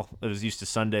a while. I was used to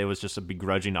Sunday was just a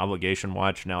begrudging obligation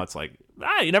watch. Now it's like,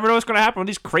 you never know what's going to happen with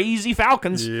these crazy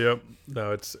Falcons. Yep.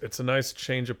 No, it's a nice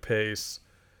change of pace.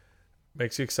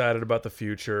 Makes you excited about the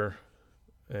future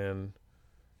and,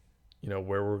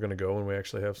 where we're going to go when we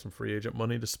actually have some free agent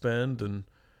money to spend. And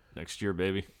next year,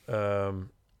 baby.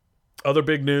 Other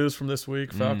big news from this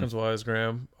week, Falcons-wise,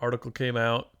 Graham. Article came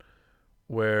out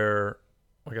where,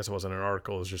 I guess it wasn't an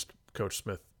article, it was just Coach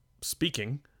Smith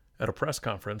speaking at a press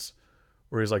conference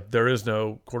where he's like, there is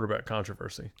no quarterback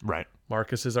controversy. Right.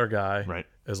 Marcus is our guy, right,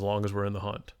 as long as we're in the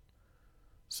hunt.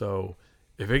 So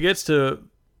if it gets to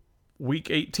week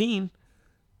 18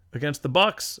 against the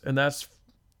Bucs, and that's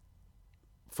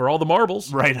for all the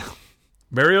marbles, right,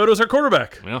 Mariota's our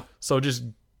quarterback. Yeah. So just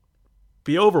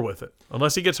be over with it,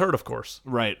 unless he gets hurt, of course.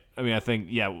 Right. I mean, I think,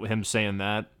 him saying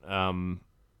that,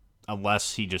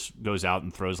 unless he just goes out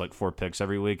and throws like 4 picks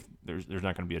every week, there's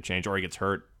not going to be a change, or he gets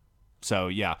hurt.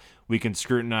 So, we can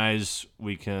scrutinize.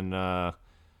 We can,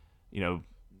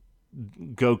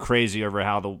 go crazy over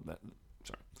how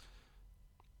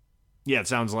it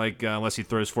sounds like unless he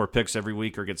throws 4 picks every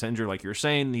week or gets injured, like you're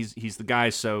saying, he's the guy.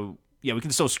 So, we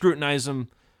can still scrutinize him.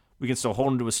 We can still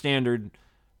hold him to a standard.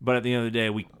 But at the end of the day,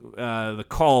 the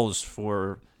calls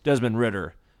for Desmond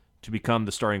Ridder to become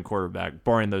the starting quarterback,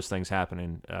 barring those things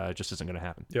happening, just isn't going to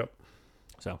happen. Yep.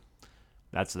 So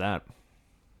that's that.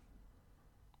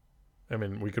 I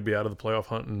mean, we could be out of the playoff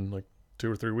hunt in like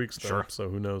 2 or 3 weeks. Sure. So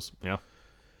who knows? Yeah.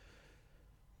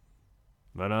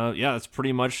 But, that's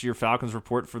pretty much your Falcons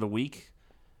report for the week.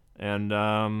 And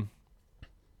I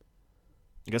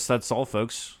guess that's all,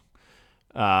 folks.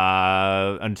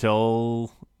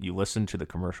 Until you listen to the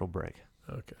commercial break.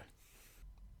 Okay.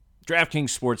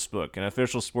 DraftKings Sportsbook, an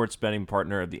official sports betting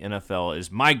partner of the NFL,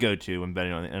 is my go-to when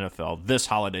betting on the NFL this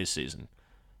holiday season.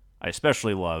 I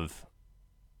especially love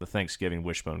the Thanksgiving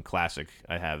Wishbone Classic.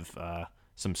 I have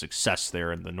some success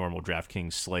there in the normal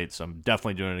DraftKings slate, so I'm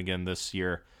definitely doing it again this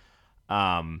year.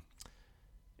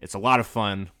 It's a lot of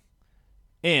fun.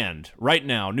 And right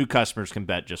now, new customers can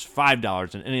bet just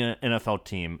 $5 on any NFL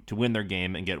team to win their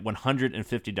game and get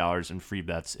 $150 in free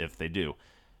bets if they do.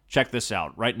 Check this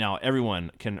out. Right now,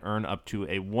 everyone can earn up to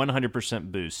a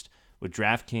 100% boost with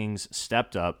DraftKings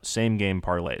stepped-up same-game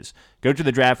parlays. Go to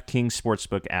the DraftKings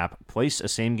Sportsbook app, place a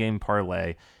same-game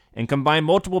parlay, and combine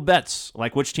multiple bets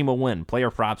like which team will win,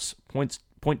 player props, point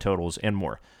totals, and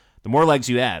more. The more legs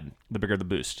you add, the bigger the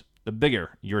boost. The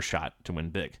bigger your shot to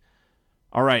win big.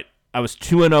 All right. I was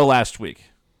 2-0 last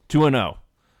week. 2-0.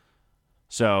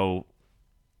 So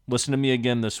listen to me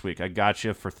again this week. I got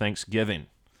you for Thanksgiving.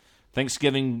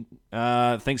 Thanksgiving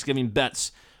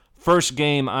bets. First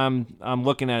game I'm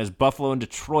looking at is Buffalo and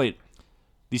Detroit.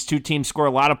 These two teams score a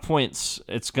lot of points.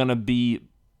 It's going to be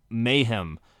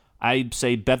mayhem. I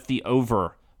say bet the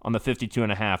over on the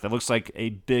 52.5. That looks like a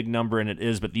big number, and it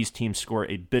is, but these teams score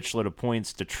a bitchload of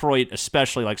points. Detroit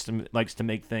especially likes to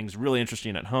make things really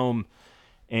interesting at home.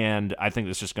 And I think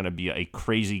this is just going to be a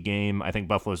crazy game. I think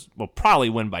Buffalo will probably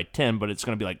win by 10, but it's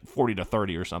going to be like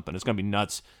 40-30 or something. It's going to be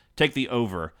nuts. Take the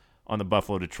over on the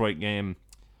Buffalo-Detroit game.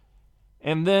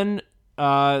 And then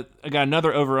I got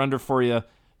another over-under for you.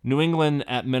 New England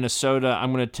at Minnesota.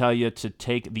 I'm going to tell you to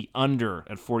take the under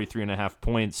at 43.5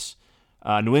 points.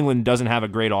 New England doesn't have a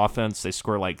great offense. They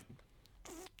score like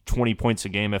 20 points a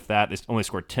game, if that. They only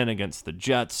scored 10 against the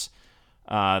Jets.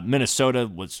 Minnesota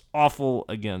was awful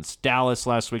against Dallas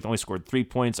last week. Only scored 3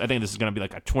 points. I think this is going to be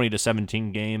like a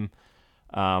 20-17 game,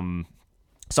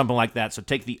 something like that. So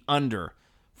take the under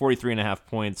 43.5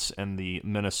 points and the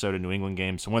Minnesota-New England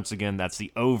game. So once again, that's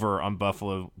the over on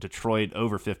Buffalo-Detroit,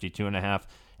 over 52.5,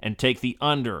 and take the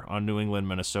under on New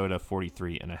England-Minnesota,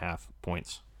 43.5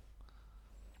 points.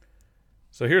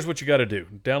 So here's what you got to do.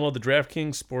 Download the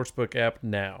DraftKings Sportsbook app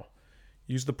now.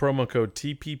 Use the promo code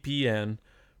TPPN.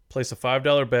 Place a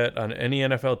 $5 bet on any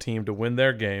NFL team to win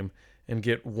their game and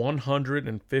get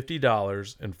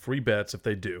 $150 in free bets if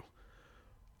they do.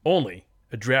 Only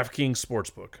at DraftKings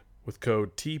Sportsbook with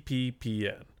code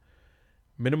TPPN.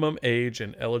 Minimum age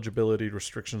and eligibility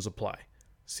restrictions apply.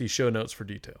 See show notes for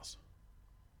details.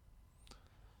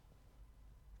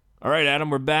 All right, Adam,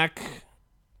 we're back.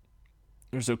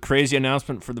 There's a crazy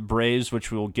announcement for the Braves,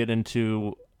 which we will get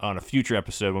into on a future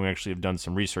episode when we actually have done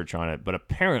some research on it. But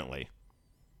apparently,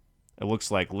 it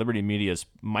looks like Liberty Media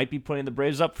might be putting the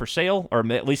Braves up for sale, or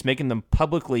at least making them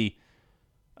publicly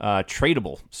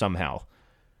tradable somehow.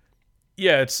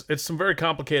 Yeah, it's some very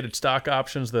complicated stock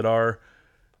options that our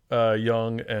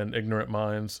young and ignorant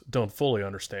minds don't fully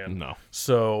understand. No.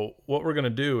 So what we're going to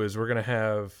do is we're going to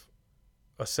have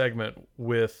a segment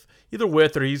with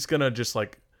or he's going to just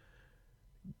like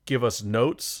give us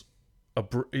notes,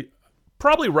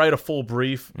 probably write a full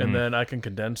brief, and then I can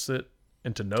condense it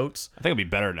into notes. I think it'd be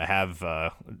better to have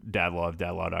Dadlaw of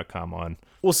dadlaw.com on.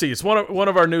 We'll see. It's one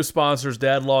of our new sponsors,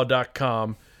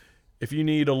 dadlaw.com. If you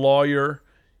need a lawyer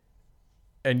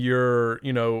and you're,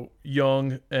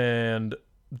 young and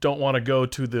don't want to go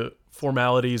to the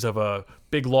formalities of a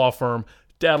big law firm,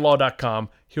 dadlaw.com.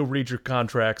 He'll read your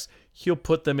contracts. He'll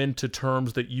put them into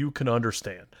terms that you can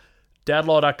understand.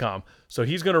 Dadlaw.com. So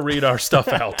he's going to read our stuff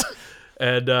out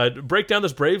and break down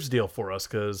this Braves deal for us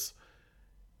because,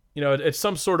 it's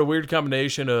some sort of weird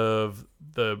combination of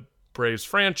the Braves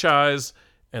franchise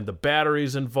and the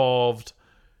batteries involved.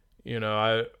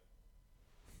 It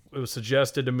was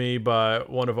suggested to me by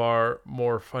one of our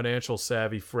more financial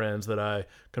savvy friends that I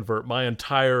convert my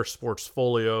entire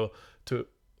sportsfolio to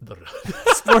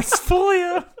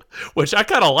Sportsfolio, which I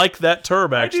kind of like that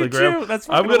term actually, Graham. That's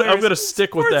I'm gonna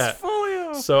stick with that.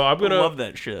 So I'm gonna love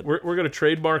that shit. We're gonna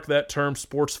trademark that term,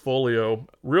 sportsfolio,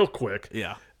 real quick.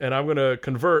 Yeah, and I'm gonna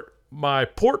convert my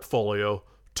portfolio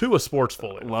to a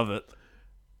sportsfolio. Love it.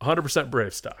 100%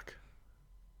 Brave stock.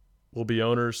 We'll be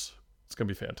owners. It's gonna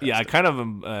be fantastic. Yeah, I kind of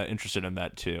am interested in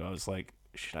that too. I was like,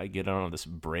 should I get on this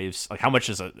Braves? Like, how much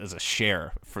is a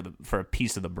share for a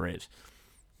piece of the Braves?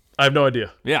 I have no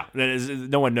idea. Yeah,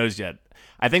 no one knows yet.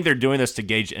 I think they're doing this to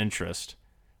gauge interest,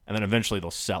 and then eventually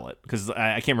they'll sell it. Because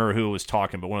I can't remember who was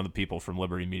talking, but one of the people from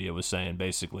Liberty Media was saying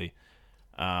basically,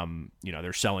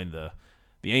 they're selling the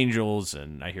Angels,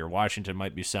 and I hear Washington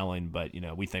might be selling, but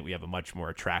we think we have a much more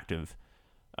attractive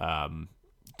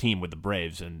team with the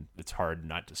Braves, and it's hard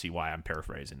not to see why. I'm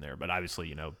paraphrasing there, but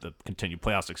obviously, the continued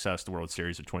playoff success, the World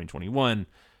Series of 2021,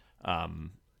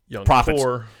 Young profits.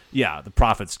 core. Yeah, the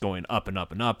profits going up and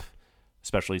up and up,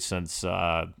 especially since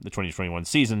the 2021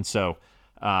 season. So,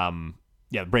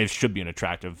 the Braves should be an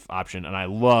attractive option, and I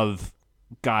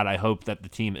hope that the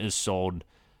team is sold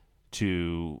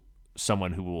to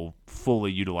someone who will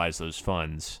fully utilize those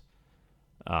funds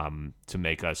to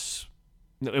make us.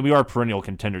 We are perennial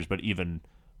contenders, but even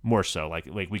more so. Like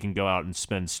we can go out and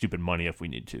spend stupid money if we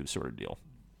need to, sort of deal.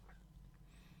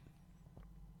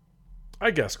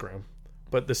 I guess, Graham.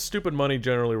 But the stupid money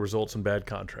generally results in bad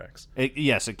contracts.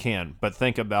 Yes, it can. But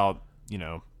think about,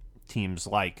 teams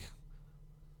like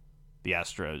the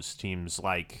Astros, teams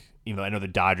like, I know the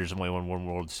Dodgers have only won one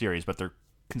World Series, but they're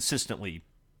consistently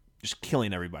just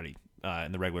killing everybody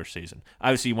in the regular season.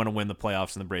 Obviously, you want to win the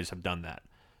playoffs, and the Braves have done that.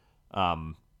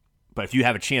 But if you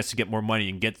have a chance to get more money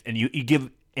and you give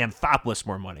Anthopoulos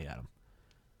more money, Adam,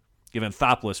 give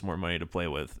Anthopoulos more money to play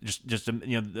with.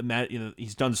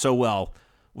 He's done so well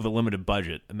with a limited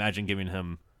budget. Imagine giving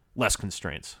him less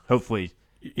constraints. Hopefully,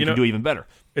 he can do even better.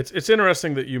 It's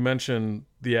interesting that you mentioned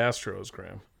the Astros,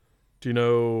 Graham. Do you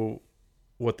know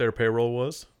what their payroll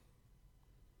was?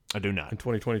 I do not. In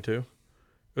 2022,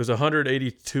 it was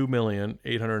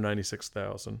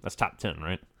 $182,896,000. That's top 10,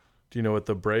 right? Do you know what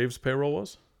the Braves' payroll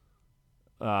was?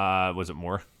 Was it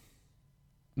more?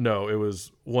 No, it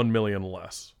was $1 million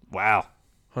less. Wow.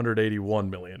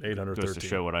 $181,813,000. Goes to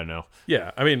show what I know.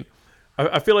 Yeah, I mean,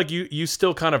 I feel like you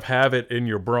still kind of have it in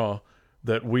your bra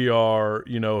that we are,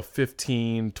 a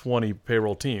 15, 20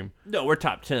 payroll team. No, we're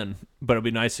top 10, but it'll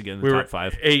be nice to get in the top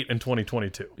 5. 8 in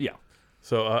 2022. Yeah.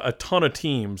 So a ton of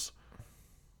teams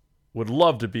would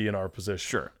love to be in our position.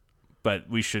 Sure. But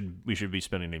we should be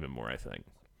spending even more, I think.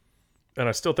 And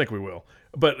I still think we will.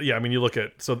 But yeah, I mean, you look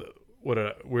at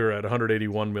we're at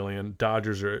 181 million.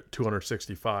 Dodgers are at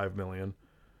 265 million,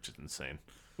 which is insane.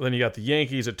 Then you got the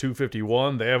Yankees at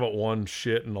 251. They haven't won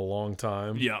shit in a long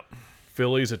time. Yeah.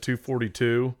 Phillies at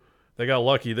 242. They got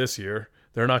lucky this year.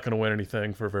 They're not going to win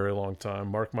anything for a very long time.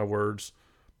 Mark my words.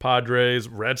 Padres,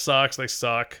 Red Sox, they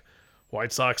suck.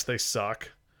 White Sox, they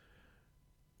suck.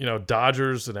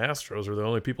 Dodgers and Astros are the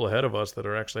only people ahead of us that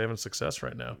are actually having success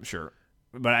right now. Sure.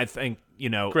 But I think,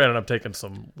 Granted, I'm taking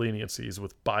some leniencies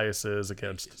with biases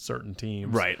against certain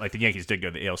teams. Right. Like the Yankees did go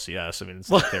to the ALCS. I mean, it's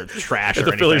like they're trash or the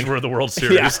anything. Phillies were in the World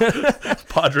Series. Yeah.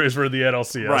 Padres were in the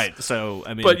NLCS. Right. So,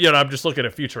 I mean. But, I'm just looking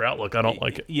at future outlook. I don't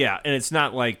like it. Yeah. And it's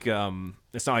not like having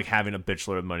a bitch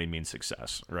load of money means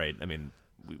success. Right. I mean,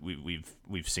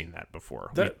 we've seen that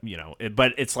before. But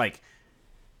it's like,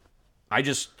 I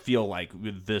just feel like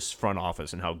with this front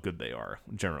office and how good they are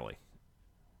generally.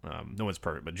 No one's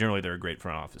perfect, but generally they're a great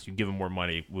front office. You give them more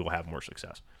money, we'll have more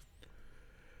success.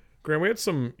 Graham, we had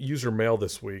some user mail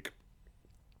this week,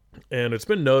 and it's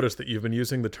been noticed that you've been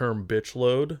using the term bitch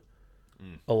load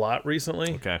a lot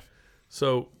recently. Okay.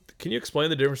 So can you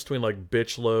explain the difference between like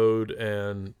bitch load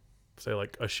and, say,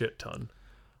 like a shit ton?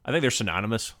 I think they're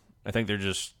synonymous. I think they're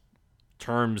just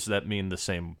terms that mean the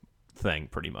same thing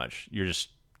pretty much. You're just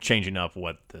changing up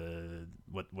what the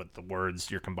words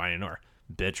you're combining are.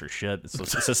 Bitch or shit.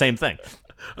 It's the same thing.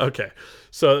 Okay,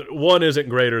 so one isn't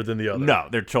greater than the other. No,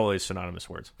 they're totally synonymous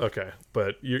words. Okay,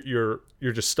 but you're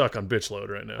just stuck on bitch load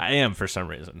right now. I am for some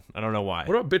reason. I don't know why.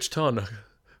 What about bitch ton? I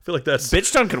feel like that's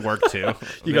Bitch ton could work too.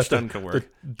 you Bitch got ton could work.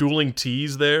 the dueling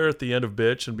T's there at the end of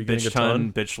bitch and beginning Bitch of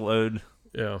ton. bitch load.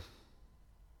 Yeah.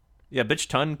 Yeah, bitch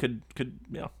ton could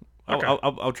yeah. Okay.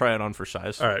 I'll try it on for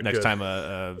size. All right, next good. time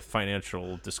a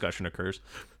financial discussion occurs.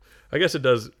 I guess it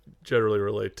does generally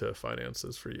relate to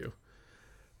finances for you.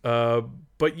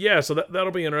 But yeah, so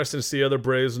that'll be interesting to see. Other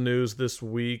Braves news this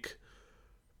week.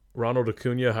 Ronald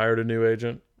Acuna hired a new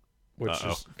agent, which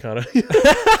is kind of.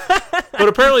 But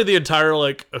apparently, the entire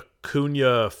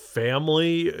Acuna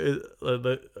family,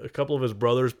 a couple of his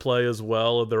brothers play as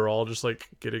well. They're all just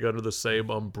getting under the same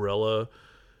umbrella.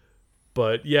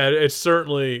 But yeah, it's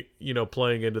certainly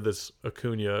playing into this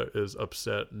Acuna is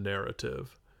upset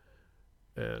narrative.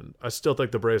 And I still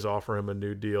think the Braves offer him a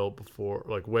new deal before,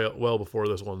 well before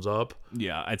this one's up.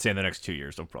 Yeah, I'd say in the next 2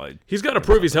 years they'll probably. He's got to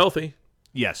prove he's healthy.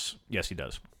 Yes, he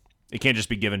does. It can't just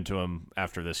be given to him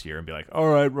after this year and be like, "All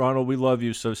right, Ronald, we love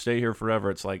you, so stay here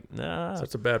forever." It's like, nah.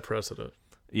 That's a bad precedent.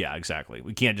 Yeah, exactly.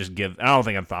 We can't just give. I don't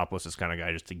think Anthopoulos is this kind of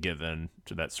guy just to give in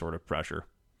to that sort of pressure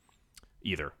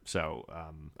either. So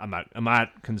I'm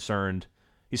not concerned.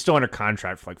 He's still under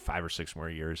contract for 5 or 6 more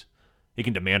years. He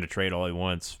can demand a trade all he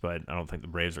wants, but I don't think the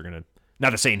Braves are going to. Not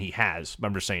to saying he has, but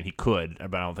I'm just saying he could.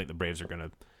 But I don't think the Braves are going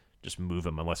to just move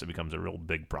him unless it becomes a real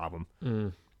big problem.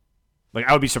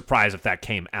 I would be surprised if that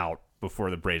came out before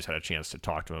the Braves had a chance to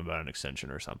talk to him about an extension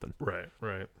or something. Right.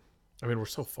 I mean, we're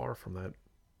so far from that.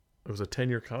 It was a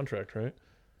 10-year contract, right?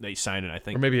 They signed it, I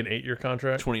think, Or maybe an 8-year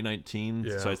contract. 2019.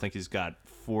 Yeah. So I think he's got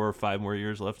 4 or 5 more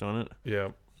years left on it. Yeah,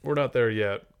 we're not there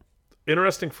yet.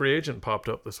 Interesting free agent popped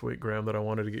up this week, Graham, that I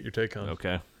wanted to get your take on.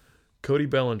 Okay. Cody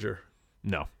Bellinger.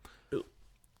 No.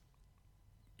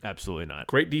 Absolutely not.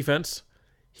 Great defense.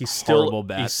 He's Horrible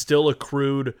bat. still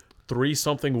accrued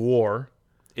 3-something WAR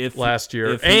last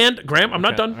year. if he- And Graham, I'm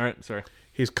not done. All right, sorry.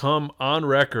 He's come on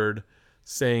record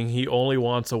saying he only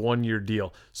wants a 1-year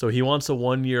deal. So he wants a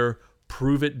 1-year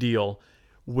prove-it deal,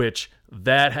 which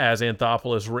that has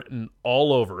Anthopoulos written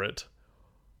all over it.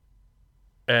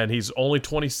 And he's only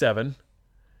 27.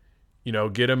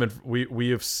 Get him. And we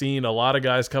have seen a lot of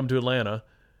guys come to Atlanta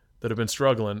that have been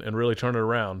struggling and really turn it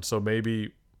around. So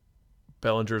maybe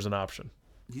Bellinger's an option.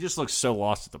 He just looks so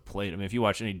lost at the plate. I mean, if you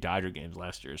watch any Dodger games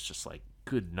last year, it's just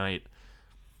good night.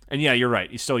 And yeah, you're right.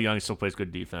 He's still young. He still plays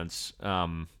good defense.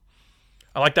 I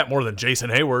like that more than Jason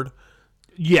Hayward.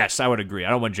 Yes, I would agree. I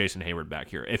don't want Jason Hayward back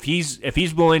here. If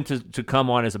he's willing to come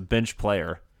on as a bench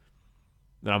player,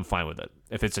 then I'm fine with it.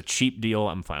 If it's a cheap deal,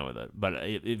 I'm fine with it. But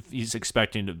if he's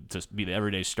expecting to be the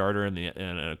everyday starter in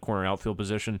a corner outfield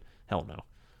position, hell no.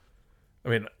 I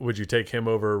mean, would you take him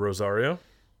over Rosario?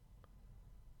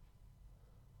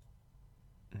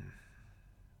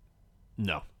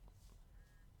 No.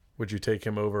 Would you take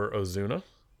him over Ozuna?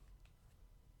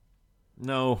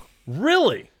 No.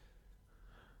 Really?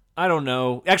 I don't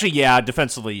know. Actually, yeah.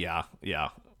 Defensively, yeah.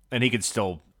 And he could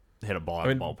still hit a ball out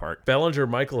of the ballpark. Bellinger,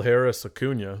 Michael Harris,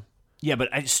 Acuna. Yeah,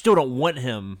 but I still don't want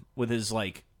him with his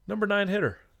number 9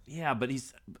 hitter. Yeah, but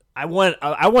I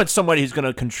want somebody who's going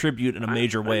to contribute in a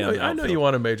major way. I know you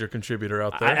want a major contributor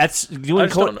out there. I just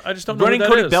don't know. Running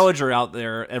Cody Bellinger out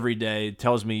there every day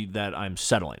tells me that I'm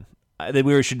settling. That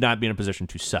we should not be in a position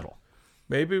to settle.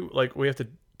 Maybe we have to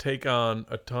take on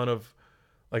a ton of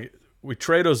we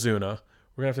trade Ozuna.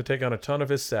 We're gonna have to take on a ton of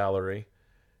his salary.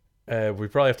 We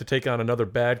probably have to take on another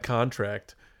bad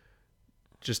contract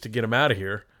just to get him out of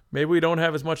here. Maybe we don't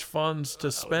have as much funds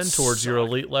to spend towards your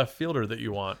elite left fielder that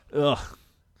you want. Ugh.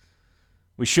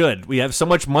 We should. We have so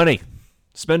much money.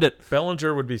 Spend it.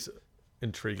 Bellinger would be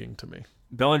intriguing to me.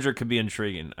 Bellinger could be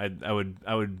intriguing. I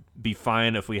would be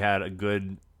fine if we had a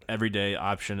good everyday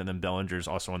option, and then Bellinger's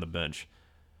also on the bench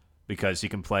because he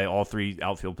can play all 3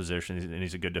 outfield positions, and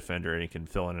he's a good defender, and he can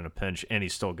fill in a pinch, and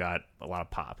he's still got a lot of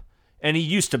pop. And he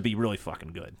used to be really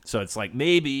fucking good. So it's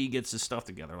maybe he gets his stuff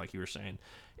together, like you were saying.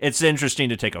 It's interesting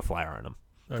to take a flyer on him,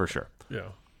 for sure. Yeah.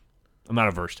 I'm not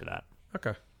averse to that.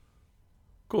 Okay.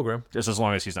 Cool, Graham. Just as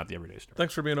long as he's not the everyday star.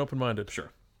 Thanks for being open-minded.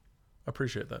 Sure. I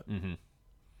appreciate that. Mm-hmm.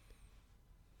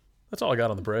 That's all I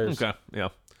got on the Braves. Okay, yeah.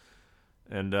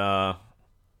 And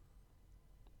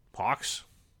Hawks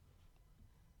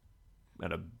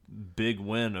had a big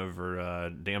win over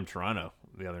damn Toronto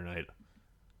the other night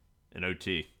in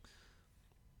OT.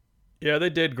 Yeah,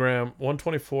 they did, Graham.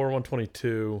 124,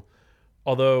 122.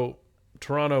 Although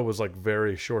Toronto was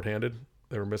very shorthanded.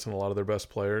 They were missing a lot of their best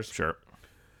players. Sure.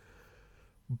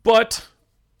 But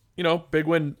big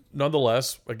win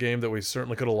nonetheless. A game that we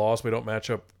certainly could have lost. We don't match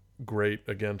up great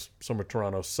against some of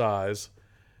Toronto's size.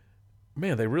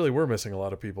 Man, they really were missing a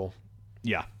lot of people.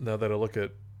 Yeah. Now that I look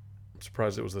at, I'm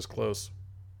surprised it was this close.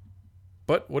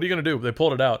 But what are you going to do? They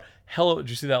pulled it out. Hell, did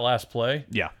you see that last play?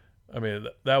 Yeah. I mean,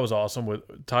 that was awesome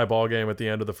with tie ball game at the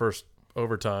end of the first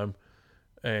overtime.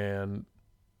 And,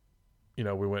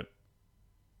 we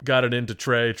got it into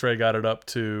Trey. Trey got it up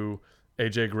to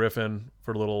A.J. Griffin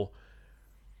for a little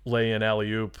lay-in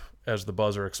alley-oop as the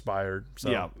buzzer expired.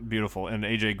 So. Yeah, beautiful. And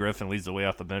A.J. Griffin leads the way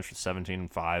off the bench with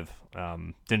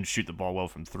 17-5. Didn't shoot the ball well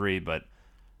from 3, but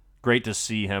great to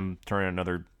see him turn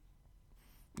another,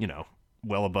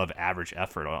 well above average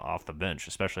effort off the bench,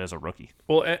 especially as a rookie.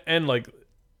 Well, and like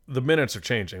the minutes are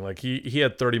changing. Like he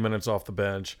had 30 minutes off the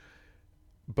bench.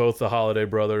 Both the Holiday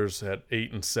brothers had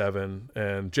 8 and 7,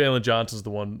 and Jalen Johnson's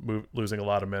the one losing a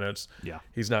lot of minutes. Yeah,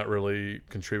 he's not really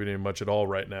contributing much at all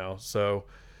right now. So,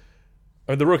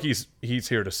 the rookies, he's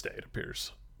here to stay. It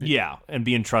appears. Yeah, and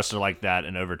being trusted like that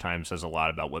in overtime says a lot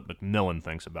about what McMillan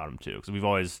thinks about him too. Because we've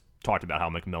always talked about how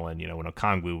McMillan, when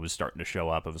Okongwu was starting to show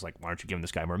up, it was like, why aren't you giving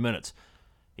this guy more minutes?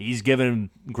 He's giving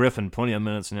Griffin plenty of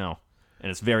minutes now. And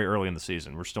it's very early in the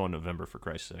season. We're still in November, for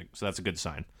Christ's sake. So that's a good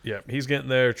sign. Yeah, he's getting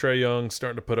there. Trey Young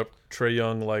starting to put up Trey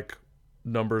Young-like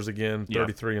numbers again.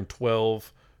 33 and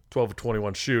 12, 12 of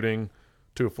 21 shooting,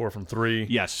 2 of 4 from 3.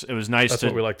 Yes, it was nice. That's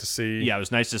what we like to see. Yeah, it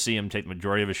was nice to see him take the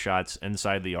majority of his shots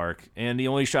inside the arc. And he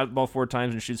only shot the ball 4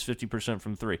 times and shoots 50%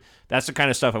 from 3. That's the kind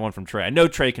of stuff I want from Trey. I know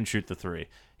Trey can shoot the 3.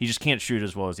 He just can't shoot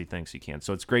as well as he thinks he can.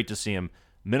 So it's great to see him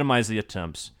minimize the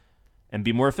attempts and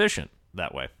be more efficient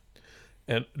that way.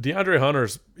 And DeAndre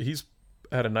Hunter's, he's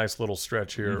had a nice little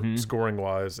stretch here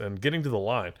scoring-wise and getting to the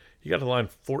line. He got to the line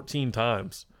 14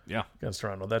 times against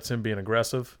Toronto. That's him being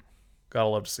aggressive. Gotta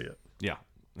love to see it. Yeah,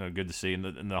 good to see.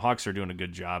 And the Hawks are doing a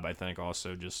good job, I think,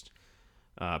 also just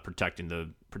protecting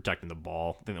the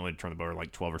ball. I think they only turned the ball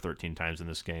like 12 or 13 times in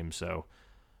this game. So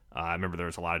I remember there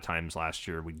was a lot of times last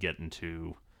year we'd get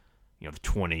into the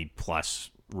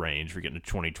 20-plus range. We're getting to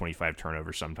 20, 25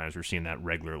 turnovers sometimes. We're seeing that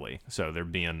regularly. So they're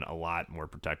being a lot more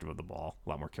protective of the ball, a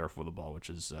lot more careful with the ball, which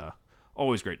is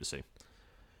always great to see.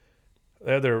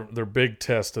 They had their big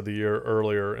test of the year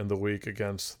earlier in the week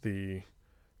against the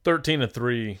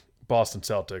 13-3 Boston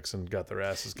Celtics and got their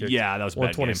asses kicked. Yeah, that was a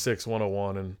bad game.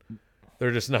 126-101, and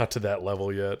they're just not to that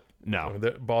level yet. No. I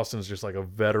mean, Boston's just like a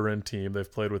veteran team.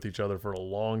 They've played with each other for a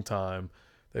long time.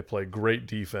 They play great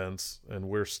defense, and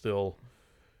we're still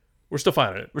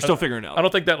finding it. We're still figuring it out. I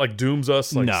don't think that like dooms us,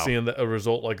 seeing a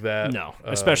result like that. No,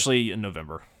 especially in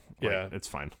November. Yeah, it's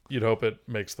fine. You'd hope it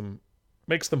makes them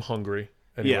hungry.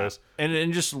 Anyways. Yeah,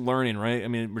 and just learning, right? I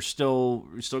mean, we still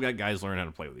got guys learning how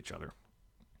to play with each other.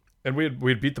 And we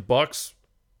had beat the Bucks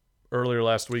earlier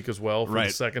last week as well for the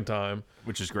second time,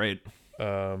 which is great.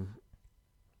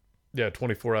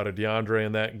 24 out of DeAndre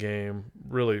in that game.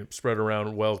 Really spread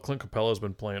around well. Clint Capella's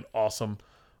been playing awesome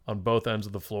on both ends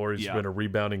of the floor. He's been a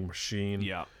rebounding machine.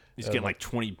 Yeah. He's getting like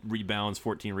 20 rebounds,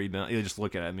 14 rebounds. You just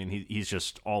look at it. I mean, he's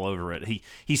just all over it.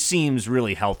 He seems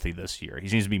really healthy this year. He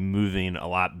seems to be moving a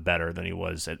lot better than he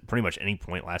was at pretty much any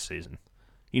point last season.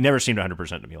 He never seemed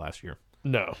 100% to me last year.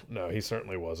 No, he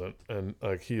certainly wasn't. And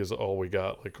like he is all we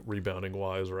got like rebounding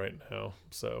wise right now.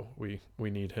 So we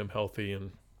need him healthy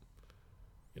and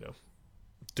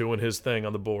doing his thing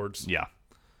on the boards. Yeah.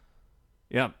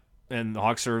 Yeah. And the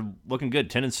Hawks are looking good,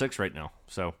 10-6 right now.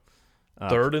 So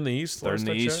third in the East. Third in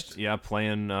the East. Yeah,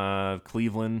 playing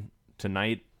Cleveland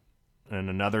tonight and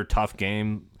another tough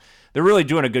game. They're really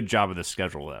doing a good job of the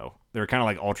schedule, though. They're kind of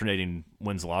like alternating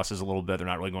wins losses a little bit. They're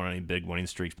not really going on any big winning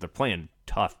streaks, but they're playing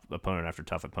tough opponent after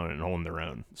tough opponent and holding their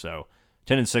own. So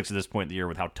 10-6 at this point in the year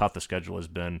with how tough the schedule has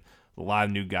been. A lot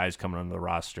of new guys coming onto the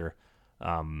roster.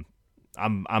 I'm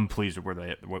pleased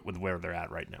with where they're at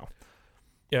right now.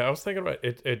 Yeah, I was thinking about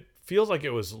it. It feels like it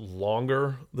was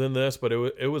longer than this, but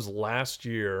it was last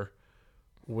year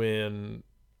when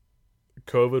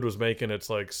COVID was making its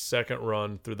like second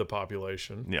run through the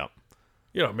population. Yeah.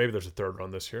 Maybe there's a third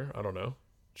run this year. I don't know.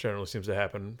 Generally seems to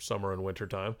happen summer and winter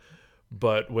time.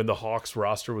 But when the Hawks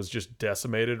roster was just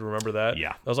decimated, remember that?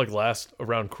 Yeah. That was like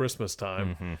around Christmas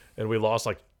time, and we lost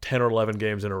like 10 or 11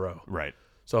 games in a row. Right.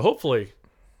 So hopefully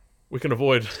we can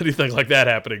avoid anything like that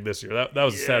happening this year. That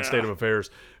was a sad state of affairs.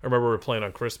 I remember we were playing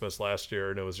on Christmas last year,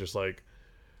 and it was just like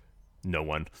no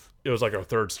one. It was like our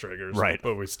third stringers. Right.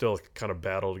 But we still kind of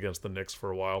battled against the Knicks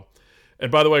for a while.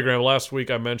 And by the way, Graham, last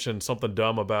week I mentioned something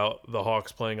dumb about the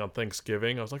Hawks playing on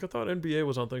Thanksgiving. I was like, I thought NBA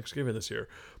was on Thanksgiving this year.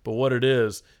 But what it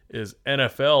is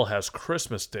NFL has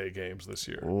Christmas Day games this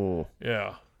year. Oh.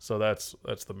 Yeah. So that's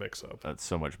the mix-up. That's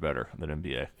so much better than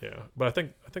NBA. Yeah, but I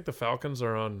think the Falcons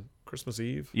are on Christmas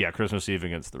Eve. Yeah, Christmas Eve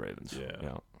against the Ravens.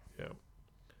 Yeah.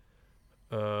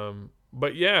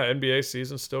 But yeah, NBA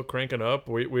season's still cranking up.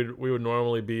 We would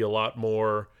normally be a lot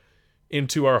more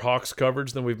into our Hawks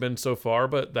coverage than we've been so far,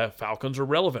 but that Falcons are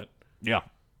relevant. Yeah.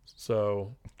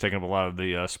 So taking up a lot of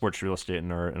the sports real estate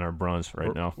in our Bruns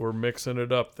now. We're mixing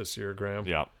it up this year, Graham.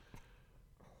 Yeah.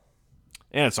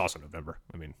 And it's also November.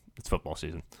 I mean, it's football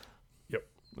season. Yep.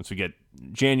 Once we get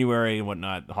January and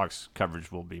whatnot, the Hawks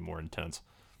coverage will be more intense.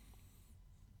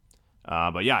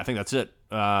 But yeah, I think that's it.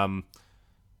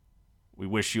 We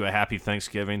wish you a happy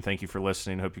Thanksgiving. Thank you for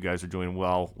listening. Hope you guys are doing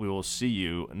well. We will see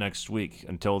you next week.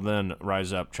 Until then,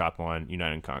 rise up, chop on,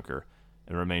 unite and conquer,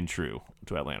 and remain true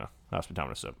to Atlanta.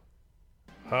 Hospitometer Sip.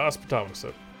 Hospitometer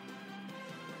Sip.